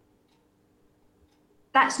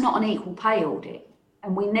that's not an equal pay audit.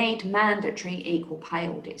 And we need mandatory equal pay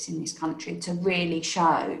audits in this country to really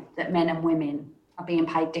show that men and women are being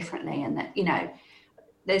paid differently. And that, you know,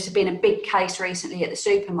 there's been a big case recently at the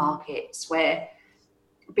supermarkets where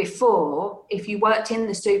before, if you worked in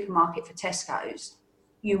the supermarket for Tesco's,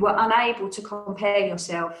 you were unable to compare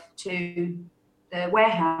yourself to the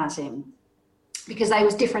warehousing because they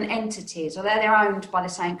was different entities, or they're owned by the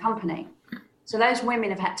same company. So those women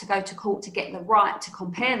have had to go to court to get the right to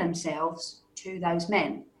compare themselves to those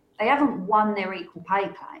men. They haven't won their equal pay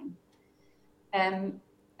claim.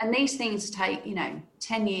 And these things take, you know,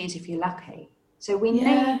 10 years if you're lucky. So we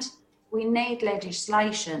need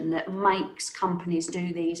legislation that makes companies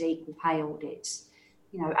do these equal pay audits.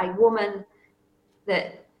 You know, a woman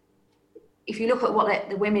that, if you look at what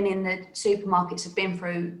the women in the supermarkets have been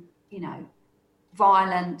through, you know,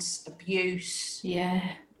 violence, abuse, you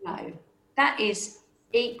know, that is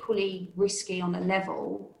equally risky on a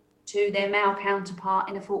level to their male counterpart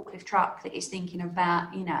in a forklift truck that is thinking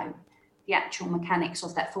about, you know, the actual mechanics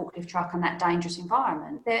of that forklift truck and that dangerous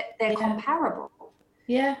environment. They're comparable.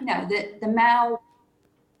 Yeah. You know, the male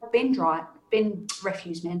bin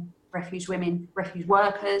refuse men, refuse women, refuse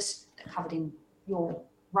workers that are covered in your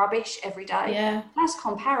rubbish every day. Yeah. That's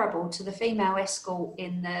comparable to the female escort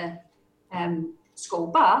in the school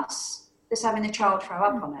bus that's having the child throw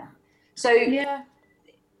up on her. So,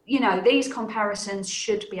 you know, these comparisons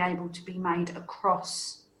should be able to be made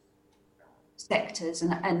across sectors,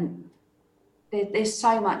 and there's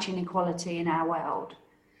so much inequality in our world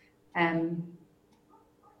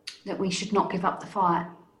that we should not give up the fight.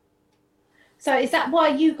 So is that why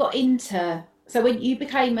you got into, so when you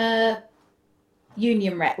became a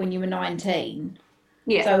union rep when you were 19,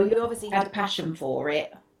 so you obviously had a passion for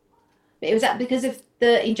it, but it was that because of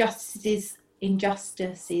the injustices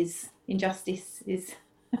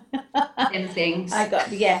in things. I got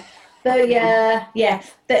So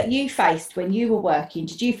that you faced when you were working.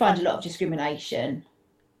 Did you find a lot of discrimination?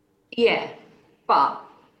 Yeah, but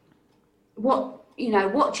what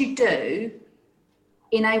you do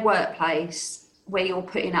in a workplace where you're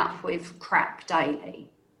putting up with crap daily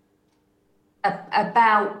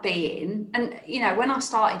about being, and you know, when I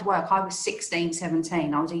started work, I was 16,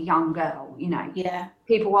 17. I was a young girl, you know. Yeah.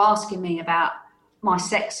 People were asking me about my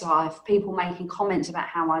sex life, people making comments about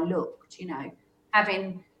how I looked, you know,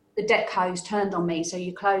 having the deck hose turned on me so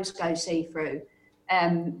your clothes go see-through.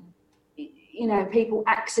 You know, people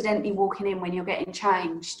accidentally walking in when you're getting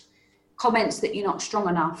changed, comments that you're not strong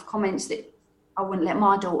enough, comments that I wouldn't let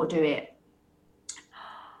my daughter do it.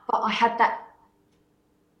 But I had that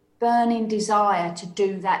burning desire to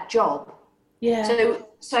do that job. Yeah.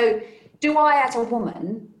 So do I, as a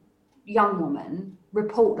woman, young woman,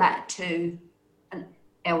 report that to an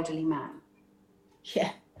elderly man?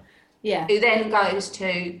 Yeah. Yeah. Who then goes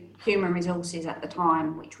to human resources at the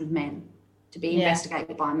time, which was men, to be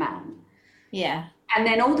investigated by a man. Yeah. And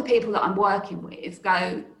then all the people that I'm working with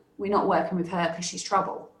go, we're not working with her because she's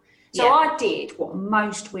trouble. So I did what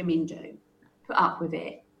most women do, put up with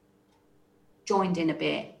it, joined in a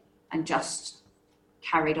bit, and just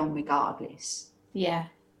carried on regardless. Yeah.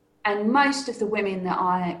 And most of the women that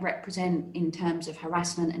I represent in terms of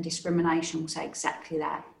harassment and discrimination will say exactly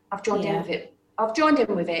that. I've joined in with it. I've joined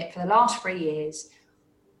in with it for the last 3 years.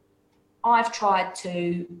 I've tried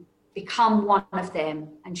to become one of them.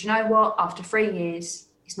 And you know what? After 3 years,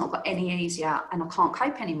 it's not got any easier and I can't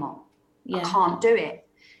cope anymore. I can't do it.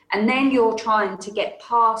 And then you're trying to get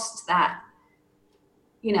past that.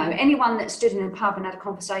 You know, anyone that stood in a pub and had a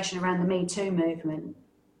conversation around the Me Too movement,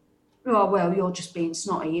 oh, well, you're just being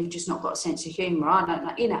snotty. You've just not got a sense of humour. I don't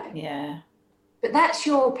know, you know. Yeah. But that's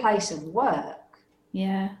your place of work.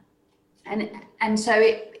 Yeah. And so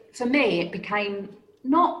it, for me, it became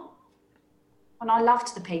not, and I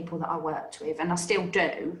loved the people that I worked with, and I still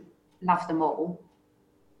do, love them all,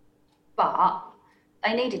 but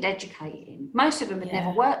they needed educating. Most of them had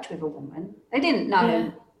never worked with a woman. They didn't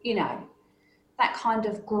know, you know, that kind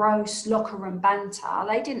of gross locker room banter.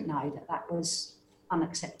 They didn't know that that was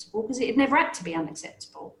unacceptable because it had never had to be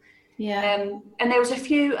unacceptable. Yeah. And there was a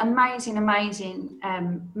few amazing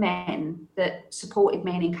men that supported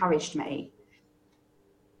me and encouraged me.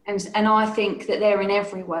 And I think that they're in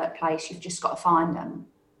every workplace. You've just got to find them.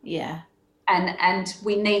 Yeah. And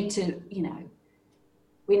we need to, you know,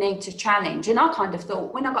 we need to challenge. And I kind of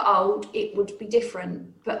thought when I got old, it would be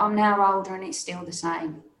different. But I'm now older and it's still the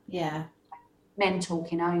same. Yeah. Men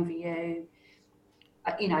talking over you.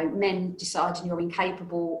 You know, men deciding you're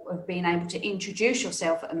incapable of being able to introduce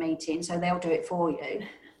yourself at a meeting, so they'll do it for you.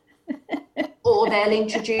 Or they'll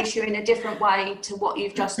introduce you in a different way to what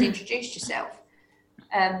you've just introduced yourself.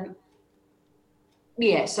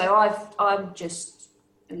 So I'm just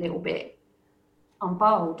a little bit, I'm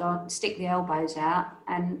bold. I stick the elbows out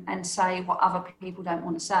and say what other people don't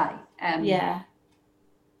want to say.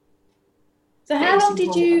 So how long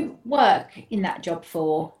did you work in that job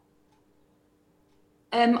for?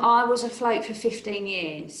 I was afloat for 15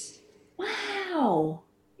 years. Wow.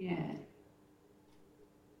 Yeah.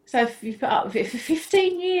 So you put up with it for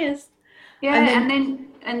 15 years. Yeah,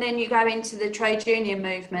 and then you go into the trade union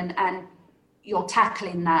movement and you're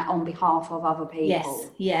tackling that on behalf of other people. Yes,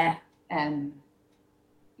 yeah.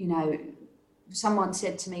 You know, someone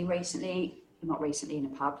said to me recently, not recently in a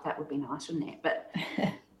pub, that would be nice, wouldn't it? But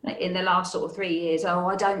in the last sort of 3 years,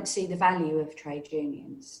 I don't see the value of trade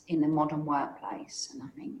unions in the modern workplace. And I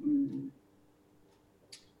think,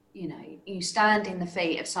 you know, you stand in the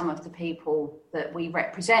feet of some of the people that we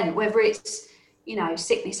represent, whether it's, you know,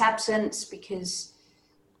 sickness absence because,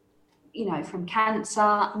 you know, from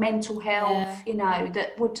cancer, mental health, you know,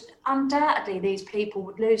 that would undoubtedly these people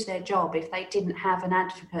would lose their job if they didn't have an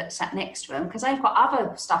advocate sat next to them because they've got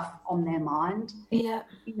other stuff on their mind. Yeah.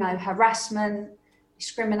 You know, harassment,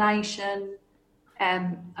 discrimination.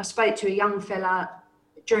 I spoke to a young fella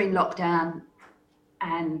during lockdown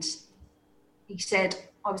and he said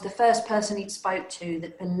I was the first person he'd spoke to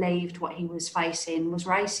that believed what he was facing was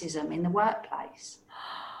racism in the workplace.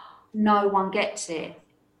 No one gets it,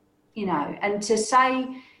 you know, and to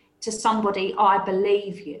say to somebody, I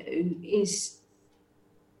believe you, is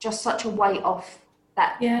just such a weight off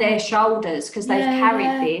that their shoulders because they've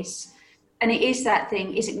carried this. And it is that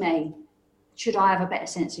thing, is it me? Should I have a better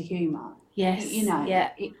sense of humour? Yes. You know,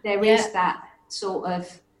 there is that sort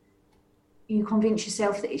of, you convince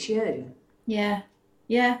yourself that it's you. Yeah.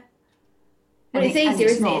 Yeah. Well, it's easier,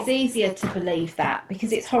 isn't it? It's easier to believe that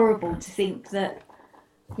because it's horrible to think that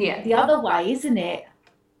the other way, isn't it?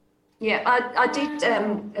 Yeah, I did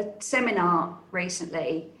a seminar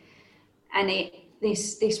recently and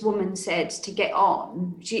this woman said to get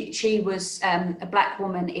on, she was a black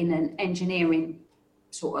woman in an engineering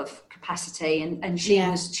sort of capacity and she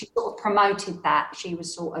sort of promoted that. She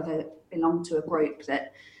was sort of belonged to a group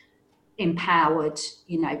that empowered,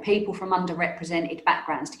 you know, people from underrepresented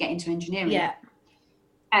backgrounds to get into engineering. Yeah.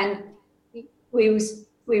 And we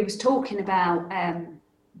was talking about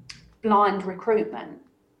blind recruitment.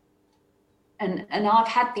 And I've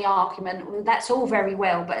had the argument, well, that's all very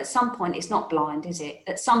well, but at some point it's not blind, is it?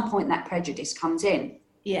 At some point that prejudice comes in.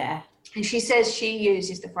 Yeah. And she says, she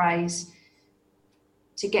uses the phrase,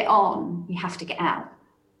 to get on, you have to get out.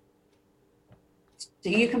 So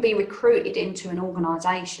you can be recruited into an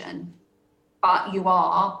organisation, but you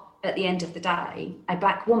are, at the end of the day, a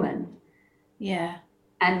black woman. Yeah.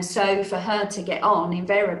 And so for her to get on,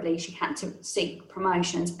 invariably, she had to seek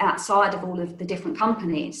promotions outside of all of the different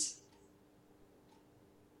companies,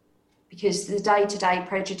 because the day-to-day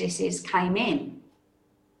prejudices came in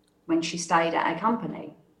when she stayed at a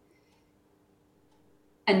company.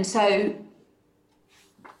 And so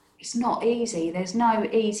it's not easy. There's no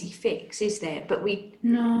easy fix, is there? But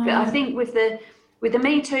I think with the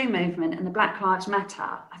Me Too movement and the Black Lives Matter,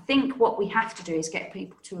 I think what we have to do is get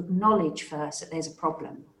people to acknowledge first that there's a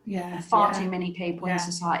problem. Yeah. And far too many people in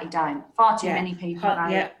society don't. Far too many people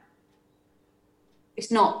don't.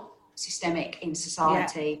 It's not systemic in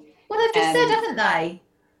society. Well, they've just said, haven't they?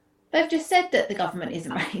 They've just said that the government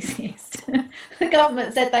isn't racist. The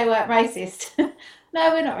government said they weren't racist.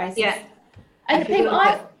 No, we're not racist. Yeah. And people,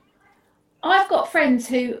 I've got friends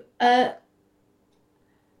who they're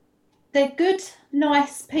good,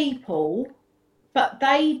 nice people, but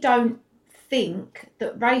they don't think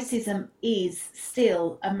that racism is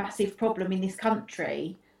still a massive problem in this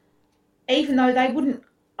country, even though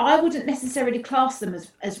I wouldn't necessarily class them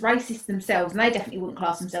as racist themselves, and they definitely wouldn't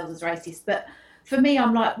class themselves as racist. But for me,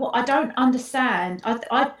 I'm like, well, I don't understand.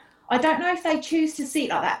 I don't know if they choose to see it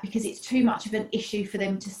like that because it's too much of an issue for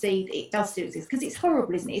them to see that it does still exist, because it's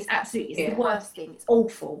horrible, isn't it? It's absolutely, the worst thing. It's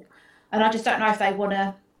awful. And I just don't know if they want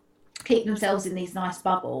to keep themselves in this nice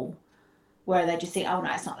bubble where they just think, oh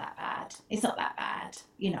no, it's not that bad. It's not that bad,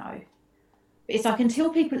 you know. But it's like, until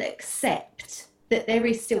people accept that there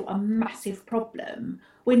is still a massive problem,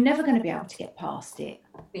 we're never going to be able to get past it.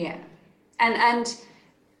 Yeah. And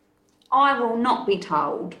I will not be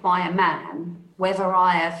told by a man whether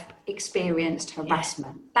I have experienced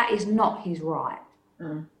harassment. That is not his right.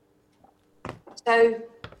 So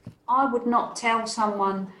I would not tell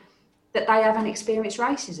someone that they haven't experienced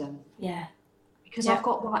racism. Yeah. Because I've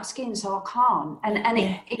got white skin, so I can't. And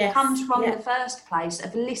it comes from the first place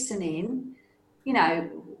of listening, you know,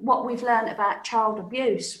 what we've learned about child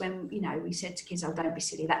abuse when, you know, we said to kids, oh, don't be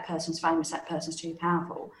silly, that person's famous, that person's too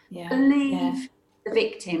powerful. Yeah. Believe the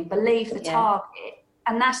victim, believe the target.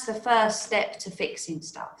 And that's the first step to fixing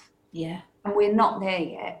stuff. Yeah. And we're not there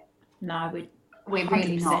yet. No, we're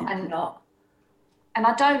really not. And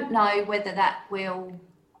I don't know whether that will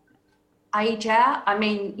age out. I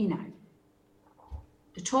mean, you know,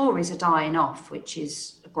 the Tories are dying off, which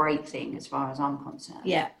is a great thing as far as I'm concerned.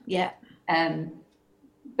 Yeah, yeah.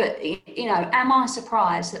 But, you know, am I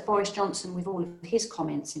surprised that Boris Johnson, with all of his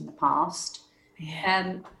comments in the past,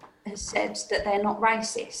 has said that they're not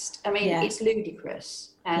racist? I mean, it's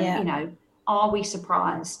ludicrous. You know, are we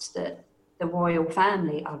surprised that the royal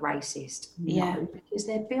family are racist? No, because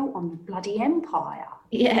they're built on the bloody empire.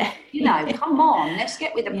 Yeah. You know, come on, let's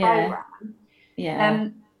get with the programme. Yeah.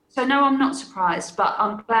 So no, I'm not surprised, but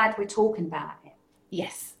I'm glad we're talking about it.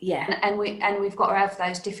 Yes, yeah. And we've got to have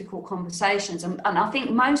those difficult conversations. And I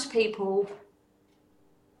think most people,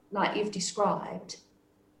 like you've described,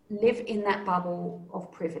 live in that bubble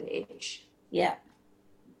of privilege. Yeah.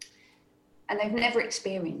 And they've never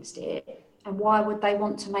experienced it. And why would they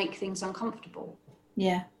want to make things uncomfortable?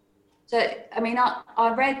 Yeah. So, I mean,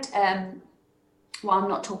 I read, well, I'm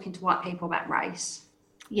not talking to white people about race.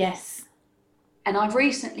 Yes. And I've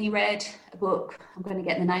recently read a book, I'm going to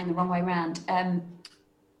get the name the wrong way around,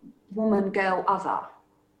 Woman, Girl, Other.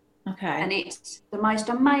 Okay. And it's the most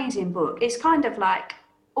amazing book. It's kind of like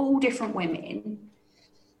all different women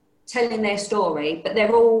telling their story, but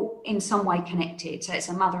they're all in some way connected. So it's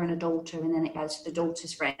a mother and a daughter, and then it goes to the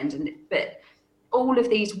daughter's friend. But all of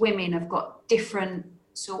these women have got different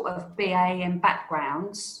sort of BA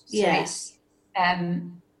backgrounds. So it's,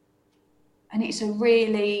 and it's a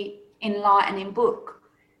really enlightening book.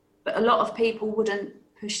 But a lot of people wouldn't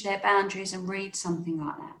push their boundaries and read something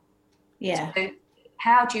like that. Yeah. So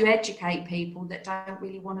how do you educate people that don't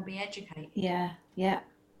really want to be educated? Yeah, yeah.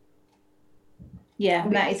 Yeah,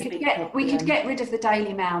 that is a big problem. We could get rid of the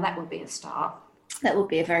Daily Mail, that would be a start. That would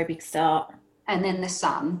be a very big start. And then the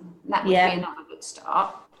Sun, that would be another good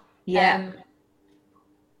start. Yeah.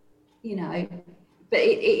 You know, but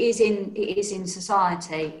it is in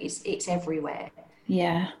society. It's everywhere.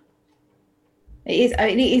 Yeah. It is.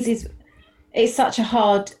 I mean, it's such a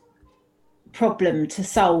hard problem to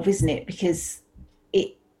solve, isn't it? Because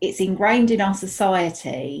it's ingrained in our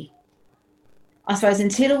society. I suppose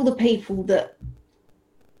until all the people that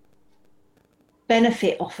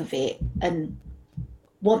benefit off of it and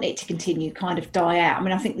want it to continue kind of die out. I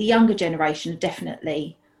mean, I think the younger generation are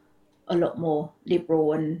definitely a lot more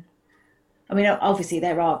liberal, and I mean, obviously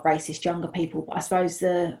there are racist younger people, but I suppose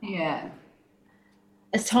as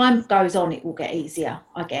time goes on, it will get easier,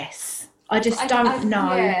 I guess. I don't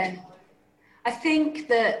know. Yeah. I think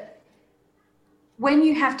that when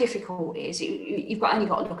you have difficulties, you've only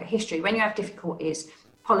got to look at history. When you have difficulties,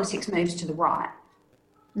 politics moves to the right.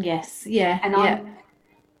 Yes, yeah.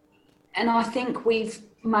 And I think we've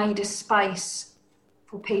made a space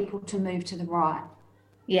for people to move to the right.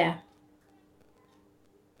 Yeah.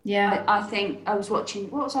 Yeah. I think I was watching,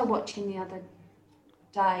 what was I watching the other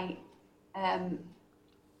day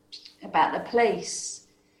about the police?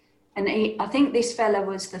 And I think this fella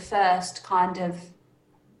was the first kind of,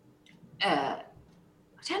 I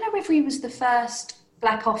don't know whether he was the first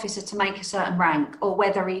black officer to make a certain rank, or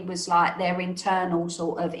whether he was like their internal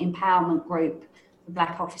sort of empowerment group for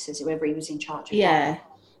black officers, whoever he was in charge of. Yeah.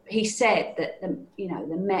 He said that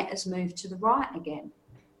the Met has moved to the right again.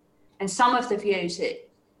 And some of the views that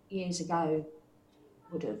years ago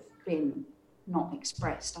would have been not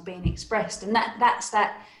expressed are being expressed. And that's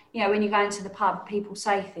that, when you go into the pub, people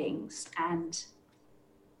say things, and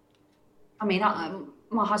I mean,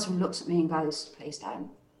 my husband looks at me and goes, please don't.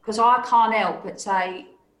 Because I can't help but say,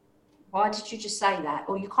 why did you just say that?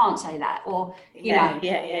 Or you can't say that. Or, Yeah.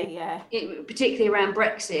 Particularly around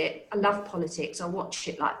Brexit, I love politics. I watch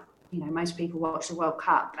it like, most people watch the World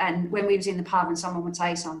Cup. And when we was in the pub and someone would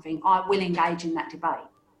say something, I will engage in that debate.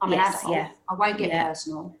 I'm an adult. Yeah. I won't get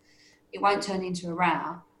personal. It won't turn into a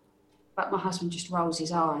row. But my husband just rolls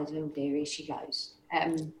his eyes. Oh dear, here she goes.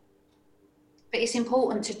 But it's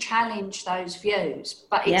important to challenge those views.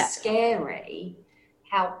 But it's scary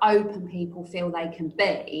how open people feel they can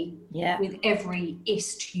be with every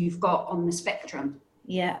ist you've got on the spectrum.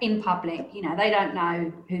 Yeah. In public, they don't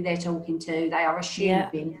know who they're talking to. They are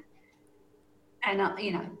assuming. And,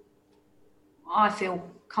 I feel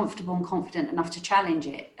comfortable and confident enough to challenge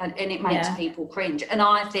it. And it makes people cringe. And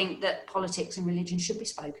I think that politics and religion should be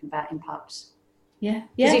spoken about in pubs. Yeah.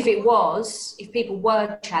 Because if people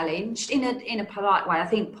were challenged in a polite way, I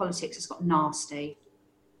think politics has got nasty.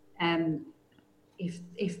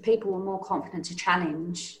 If people were more confident to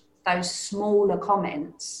challenge those smaller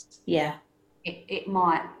comments, it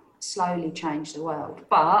might slowly change the world.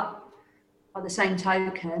 But by the same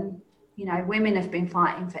token, women have been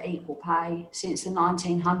fighting for equal pay since the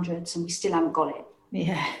 1900s, and we still haven't got it.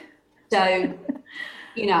 Yeah. So,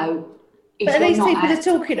 if but at least people are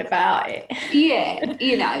talking about it. Yeah,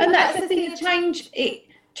 And that's the thing.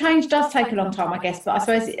 Change does take a long time, I guess. But I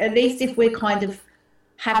suppose at least if we're kind of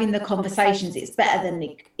having the conversations, it's better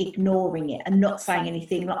than ignoring it and not saying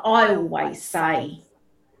anything. Like, I always say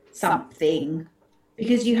something,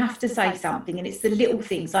 because you have to say something, and it's the little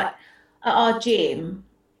things. Like at our gym,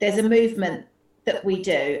 there's a movement that we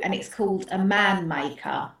do, and it's called a man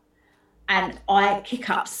maker. And I kick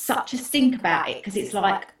up such a stink about it, because it's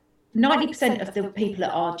like 90% of the people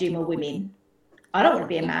at our gym are women. I don't want to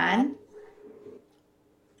be a man.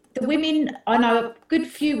 The women, I know a good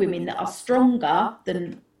few women that are stronger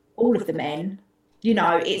than all of the men. I'm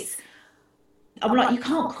like, you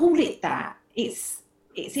can't call it that. It's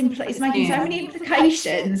making so many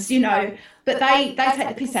implications, but they take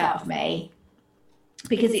the piss out of me,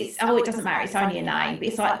 because it doesn't matter, it's only a name. But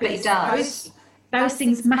it's like, but it does. Those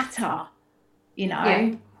things matter,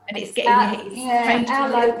 and it's getting our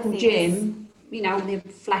local gym, the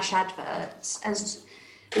flash adverts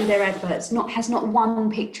their adverts has not one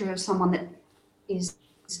picture of someone that is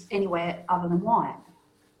anywhere other than white.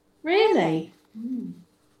 Really? Mm.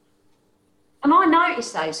 And I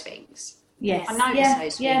notice those things. Yes. I notice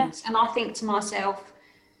those things. And I think to myself,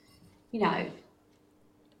 what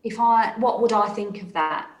would I think of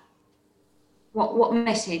that? What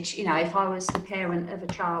message, if I was the parent of a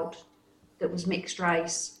child that was mixed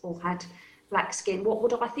race or had black skin, what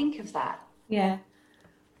would I think of that? Yeah.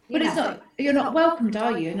 But it's not, you're not welcomed,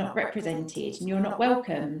 are you? You're not represented, and you're not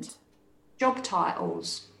welcomed. Job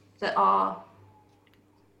titles that have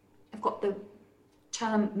got the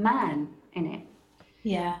term man in it.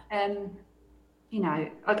 Yeah.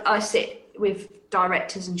 I sit with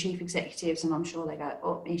directors and chief executives, and I'm sure they go,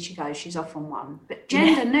 oh, here she goes, she's off on one. But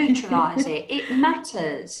gender neutralise it. It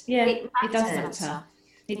matters. Yeah, it matters. It does matter.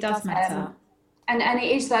 It does matter. And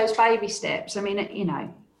it is those baby steps. I mean,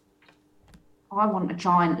 I want a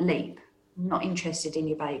giant leap. I'm not interested in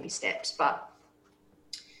your baby steps, but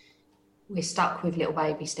we're stuck with little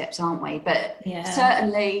baby steps, aren't we? But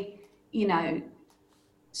certainly,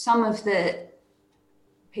 some of the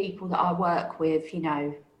people that I work with,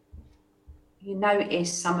 you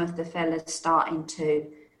notice some of the fellas starting to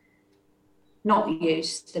not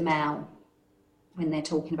use the male when they're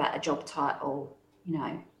talking about a job title, you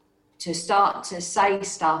know, to start to say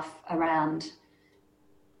stuff around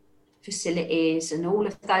facilities and all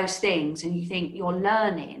of those things, and you think you're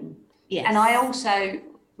learning. Yes. And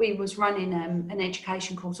we was running an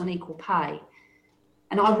education course on equal pay,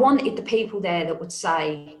 and I wanted the people there that would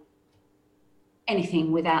say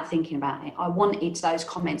anything without thinking about it. I wanted those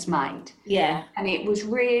comments made. Yeah. And it was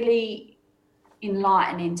really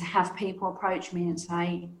enlightening to have people approach me and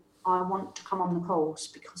say, I want to come on the course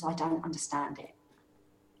because I don't understand it.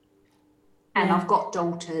 And I've got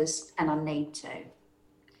daughters and I need to.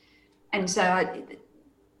 And so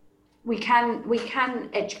we can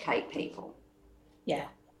educate people. Yeah.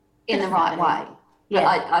 In the right way. Yeah.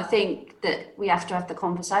 I think that we have to have the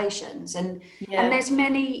conversations, and there's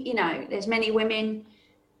many women.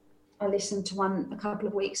 I listened to one a couple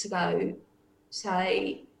of weeks ago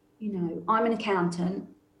say, you know, I'm an accountant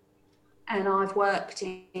and I've worked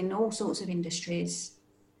in all sorts of industries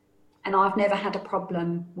and I've never had a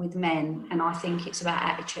problem with men, and I think it's about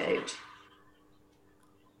attitude.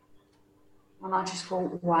 And I just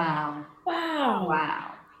thought, wow.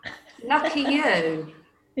 Lucky you.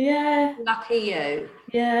 Yeah. Lucky you.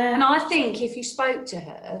 Yeah. And I think if you spoke to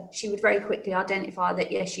her, she would very quickly identify that,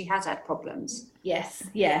 yes, she has had problems. Yes.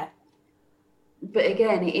 Yeah. But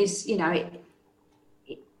again, it is, you know,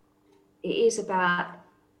 it is about,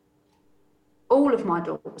 all of my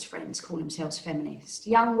daughter's friends call themselves feminists.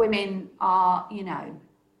 Young women are, you know,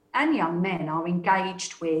 and young men are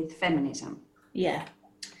engaged with feminism. Yeah.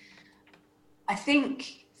 I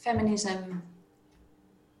think feminism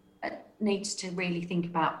needs to really think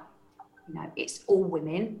about, you know, it's all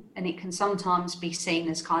women, and it can sometimes be seen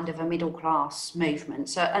as kind of a middle class movement.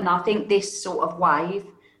 So, and I think this sort of wave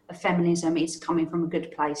of feminism is coming from a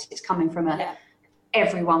good place. It's coming from a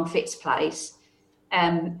everyone fits place.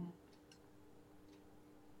 And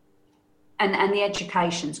the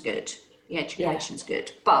education's good. The education's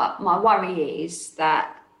good. But my worry is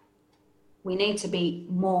that we need to be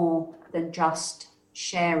more than just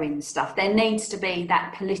sharing stuff. There needs to be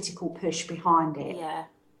that political push behind it. Yeah.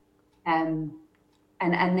 And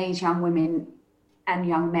these young women and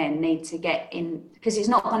young men need to get in, because it's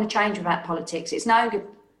not going to change without politics. It's no good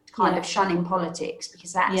kind of shunning politics,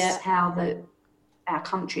 because that's how our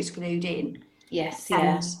country's glued in. Yes.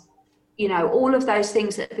 And, you know, all of those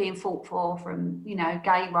things that are being fought for, from, you know,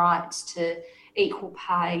 gay rights to equal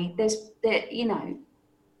pay, you know,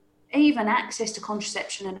 even access to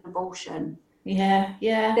contraception and abortion. Yeah.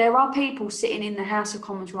 There are people sitting in the House of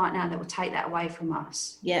Commons right now that will take that away from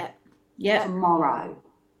us. Yeah. Tomorrow,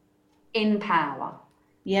 in power.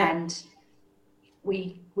 Yeah. And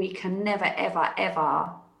we can never, ever,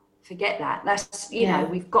 ever forget that. That's, you know,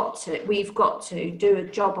 we've got to do a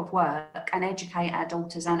job of work and educate our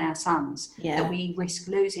daughters and our sons. That we risk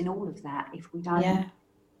losing all of that if we don't.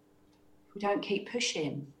 If we don't keep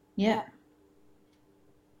pushing. Yeah.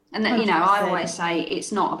 And that, you know, I always say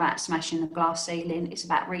it's not about smashing the glass ceiling. It's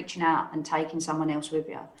about reaching out and taking someone else with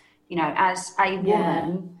you. You know, as a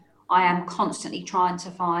woman, I am constantly trying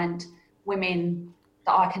to find women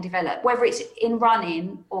that I can develop, whether it's in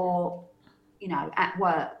running or, you know, at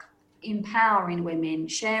work, empowering women,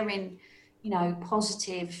 sharing, you know,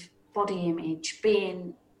 positive body image,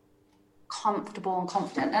 being comfortable and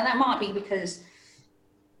confident. And that might be because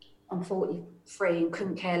I'm 43 and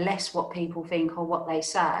couldn't care less what people think or what they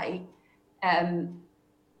say.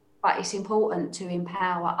 But it's important to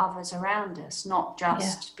empower others around us, not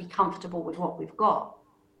just be comfortable with what we've got.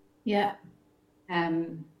 Yeah.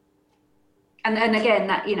 And again,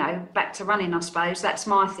 that, you know, back to running, I suppose, that's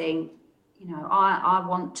my thing. You know, I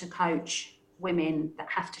want to coach women that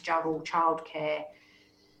have to juggle childcare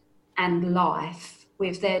and life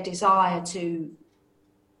with their desire to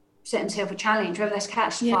set themselves a challenge, whether that's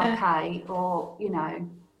catch the 5K or, you know,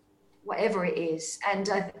 whatever it is. And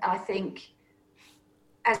I think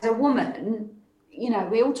as a woman, you know,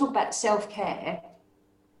 we all talk about self-care,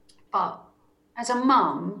 but as a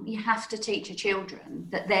mum, you have to teach your children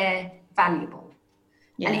that they're valuable.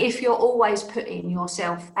 Yeah. And if you're always putting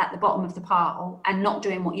yourself at the bottom of the pile and not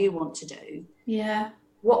doing what you want to do,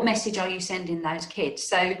 what message are you sending those kids?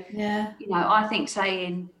 So, you know, I think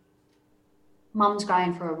saying mum's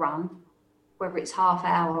going for a run, whether it's half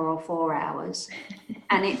hour or 4 hours,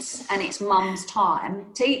 and it's mum's time,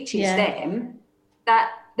 teaches them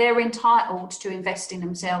that they're entitled to invest in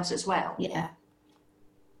themselves as well. Yeah.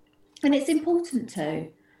 And it's important to.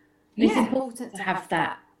 It's important to have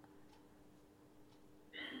that,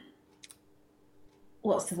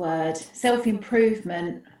 what's the word?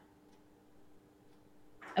 Self-improvement.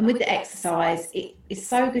 And with the exercise, it is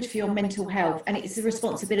so good for your mental health, and it's a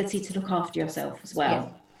responsibility to look after yourself as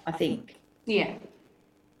well, I think. Yeah.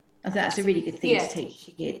 I think that's a really good thing to teach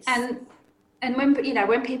your kids. And when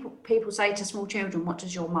people say to small children, what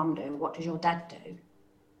does your mum do? What does your dad do?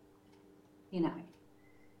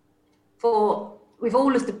 With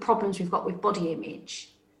all of the problems we've got with body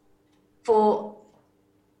image, for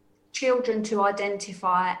children to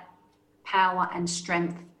identify power and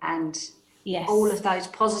strength and all of those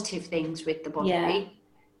positive things with the body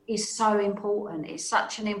is so important. It's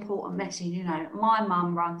such an important message. My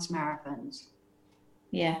mum runs marathons.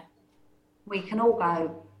 Yeah. We can all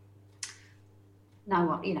go,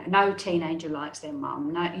 no teenager likes their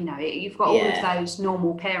mum. No, you've got all of those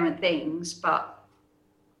normal parent things, but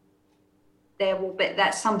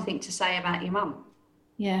that's something to say about your mum.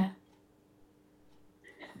 Yeah.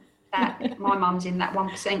 That my mum's in that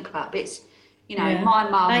 1% club. It's, my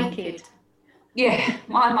mum. Naked. Yeah,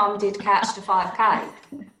 my mum did Couch to 5K,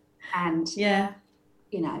 and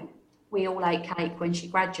we all ate cake when she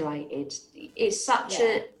graduated. It's such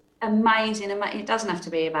a amazing. It doesn't have to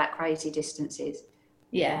be about crazy distances.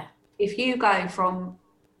 Yeah. If you go from,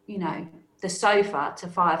 the sofa to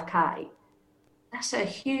 5K, that's a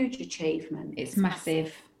huge achievement. It's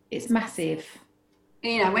massive. It's massive.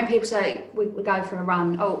 When people say we go for a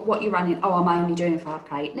run, oh, what are you running? Oh, I'm only doing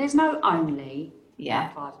 5K. There's no only.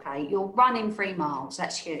 5K. You're running 3 miles.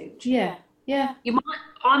 That's huge. Yeah. Yeah.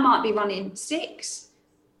 I might be running 6,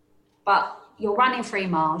 but you're running 3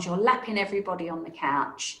 miles. You're lapping everybody on the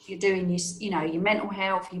couch. You're doing your mental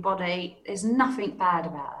health, your body. There's nothing bad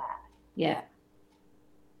about that. Yeah.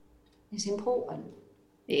 It's important.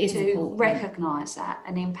 It is to recognise that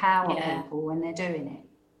and empower people when they're doing it.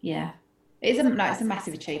 Yeah. It's a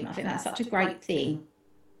massive achievement. I think that's such a great thing.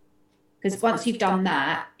 Because once you've done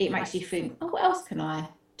that, it makes you think, oh, what else can I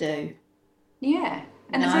do? Yeah.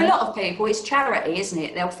 And for a lot of people, it's charity, isn't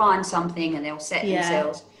it? They'll find something and they'll set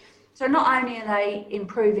themselves. So not only are they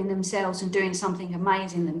improving themselves and doing something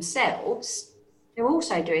amazing themselves, they're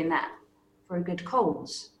also doing that for a good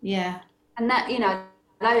cause. Yeah. And that,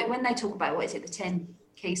 when they talk about, the 10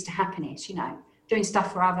 keys to happiness, doing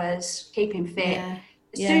stuff for others, keeping fit. Yeah.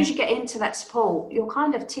 As soon as you get into that sport, you're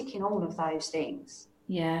kind of ticking all of those things.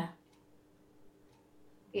 Yeah.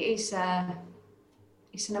 It's an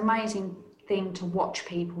amazing thing to watch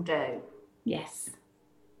people do. Yes.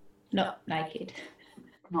 Not naked.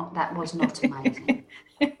 That was not amazing.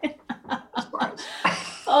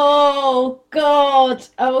 Oh, God.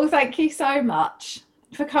 Oh, thank you so much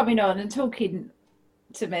for coming on and talking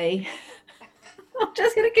to me. I'm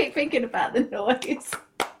just going to keep thinking about the noise.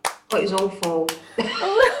 It was awful.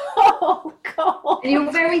 Oh, God. And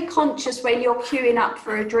you're very conscious when you're queuing up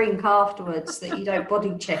for a drink afterwards that you don't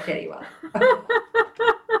body check anyone.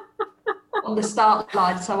 On the start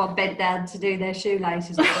line, someone bent down to do their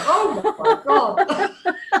shoelaces. Like, oh, my God.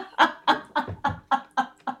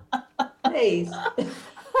 Please.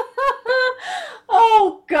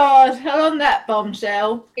 Oh, God. And on that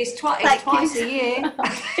bombshell. It's twice a year.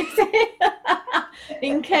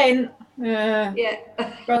 In Kent.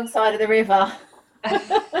 Wrong side of the river.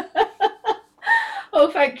 Oh,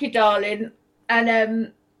 thank you, darling.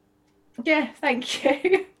 And thank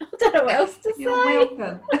you. I don't know what else to say. You're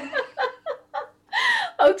welcome.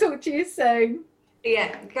 I'll talk to you soon.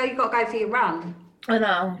 Yeah, you've got to go for your run. I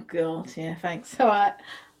know. Oh, God, yeah, thanks. All right.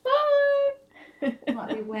 Bye.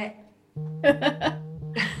 Might be wet.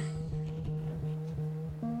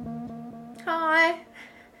 Hi.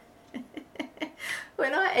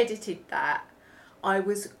 When I edited that, I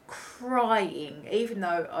was crying, even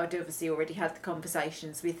though I'd obviously already had the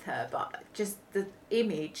conversations with her, but just the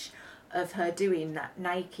image of her doing that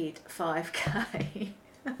naked 5K.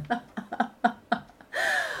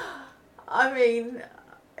 I mean,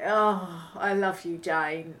 I love you,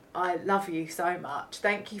 Jane. I love you so much.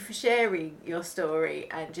 Thank you for sharing your story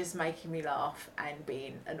and just making me laugh and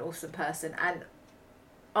being an awesome person. And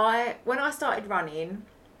when I started running,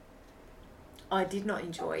 I did not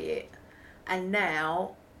enjoy it. And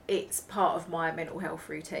now it's part of my mental health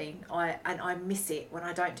routine. I miss it when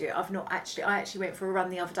I don't do it. I actually went for a run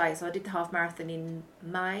the other day. So I did the half marathon in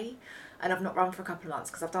May, and I've not run for a couple of months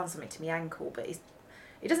because I've done something to my ankle, but it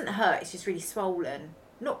doesn't hurt. It's just really swollen.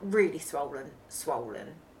 Not really swollen.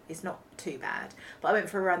 It's not too bad. But I went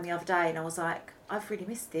for a run the other day and I was like, I've really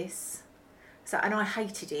missed this. And I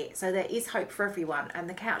hated it. So there is hope for everyone. And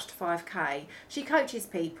the Couch to 5K, she coaches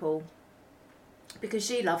people because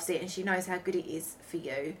she loves it and she knows how good it is for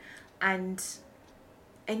you. And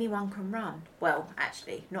anyone can run. Well,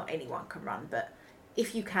 actually, not anyone can run, but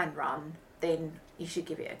if you can run, then you should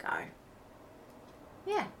give it a go.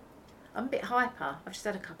 Yeah. I'm a bit hyper. I've just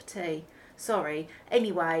had a cup of tea. Sorry.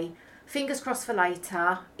 Anyway, fingers crossed for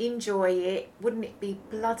later. Enjoy it. Wouldn't it be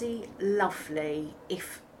bloody lovely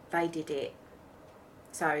if they did it?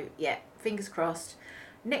 So, yeah, fingers crossed.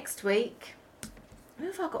 Next week, who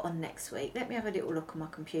have I got on next week? Let me have a little look on my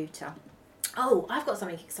computer. Oh, I've got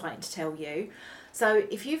something exciting to tell you. So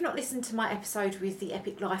if you've not listened to my episode with the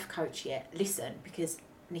Epic Life Coach yet, listen, because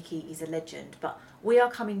Nikki is a legend. But we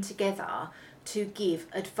are coming together to give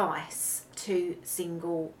advice to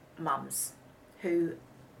single mums who,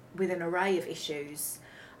 with an array of issues,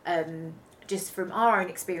 just from our own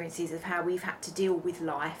experiences of how we've had to deal with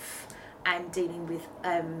life and dealing with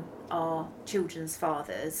our children's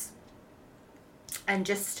fathers. And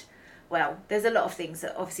just, well, there's a lot of things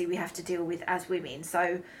that obviously we have to deal with as women.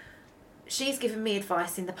 So she's given me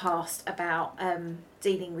advice in the past about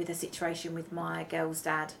dealing with a situation with my girl's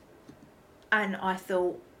dad. And I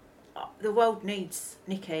thought, the world needs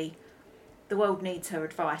Nikki. The world needs her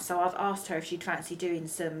advice. So I've asked her if she'd fancy doing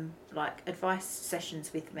some like advice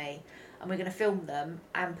sessions with me. And we're going to film them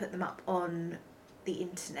and put them up on the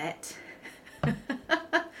internet.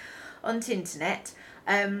 On the internet.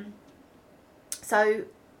 So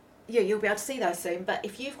yeah, you'll be able to see those soon. But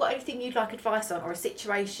if you've got anything you'd like advice on, or a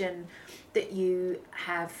situation that you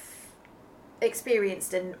have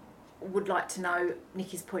experienced and would like to know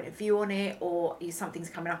Nikki's point of view on it, or something's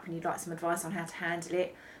coming up and you'd like some advice on how to handle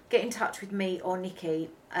it, get in touch with me or Nikki.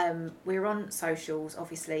 We're on socials,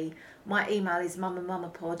 obviously. My email is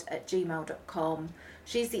mamamamapod@gmail.com.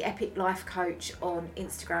 She's the Epic Life Coach on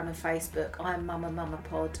Instagram and Facebook. I'm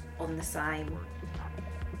mamamamapod on the same.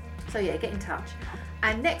 So yeah, get in touch.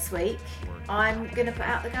 And next week, I'm going to put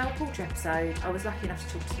out the Gail Porter episode. I was lucky enough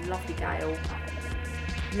to talk to lovely Gail,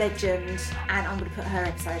 legend, and I'm going to put her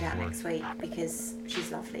episode out next week because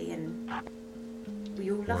she's lovely and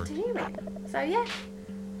we all love to hear it. So yeah,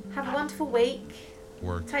 have a wonderful week.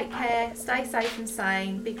 Take care, stay safe and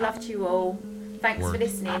sane. Big love to you all. Thanks for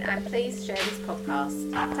listening, and please share this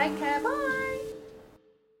podcast. Take care, bye.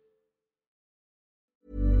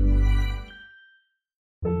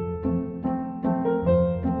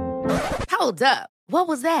 Hold up. What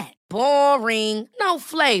was that? Boring. No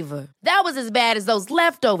flavor. That was as bad as those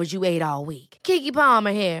leftovers you ate all week. Keke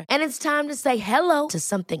Palmer here, and it's time to say hello to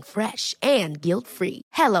something fresh and guilt-free.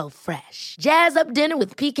 Hello Fresh. Jazz up dinner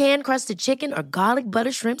with pecan-crusted chicken or garlic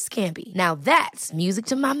butter shrimp scampi. Now that's music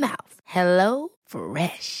to my mouth. Hello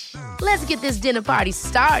Fresh. Let's get this dinner party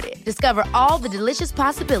started. Discover all the delicious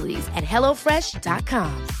possibilities at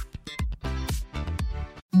HelloFresh.com.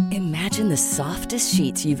 Imagine the softest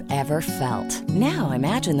sheets you've ever felt. Now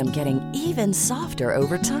imagine them getting even softer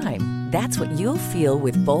over time. That's what you'll feel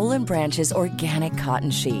with Boll & Branch's organic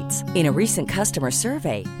cotton sheets. In a recent customer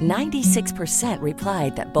survey, 96%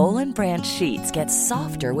 replied that Boll & Branch sheets get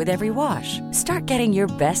softer with every wash. Start getting your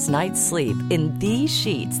best night's sleep in these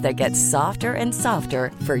sheets that get softer and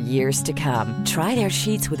softer for years to come. Try their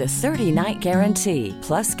sheets with a 30-night guarantee.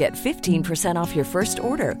 Plus, get 15% off your first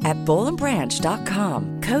order at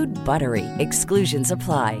bollandbranch.com. Code BUTTERY. Exclusions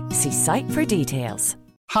apply. See site for details.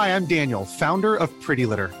 Hi, I'm Daniel, founder of Pretty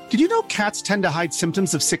Litter. Did you know cats tend to hide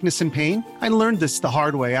symptoms of sickness and pain? I learned this the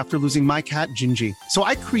hard way after losing my cat, Gingy. So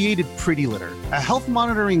I created Pretty Litter, a health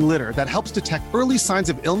monitoring litter that helps detect early signs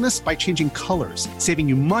of illness by changing colors, saving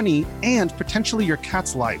you money and potentially your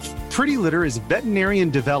cat's life. Pretty Litter is veterinarian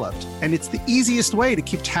developed, and it's the easiest way to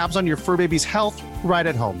keep tabs on your fur baby's health right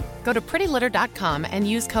at home. Go to prettylitter.com and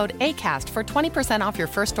use code ACAST for 20% off your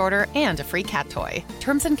first order and a free cat toy.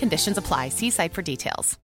 Terms and conditions apply. See site for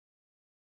details.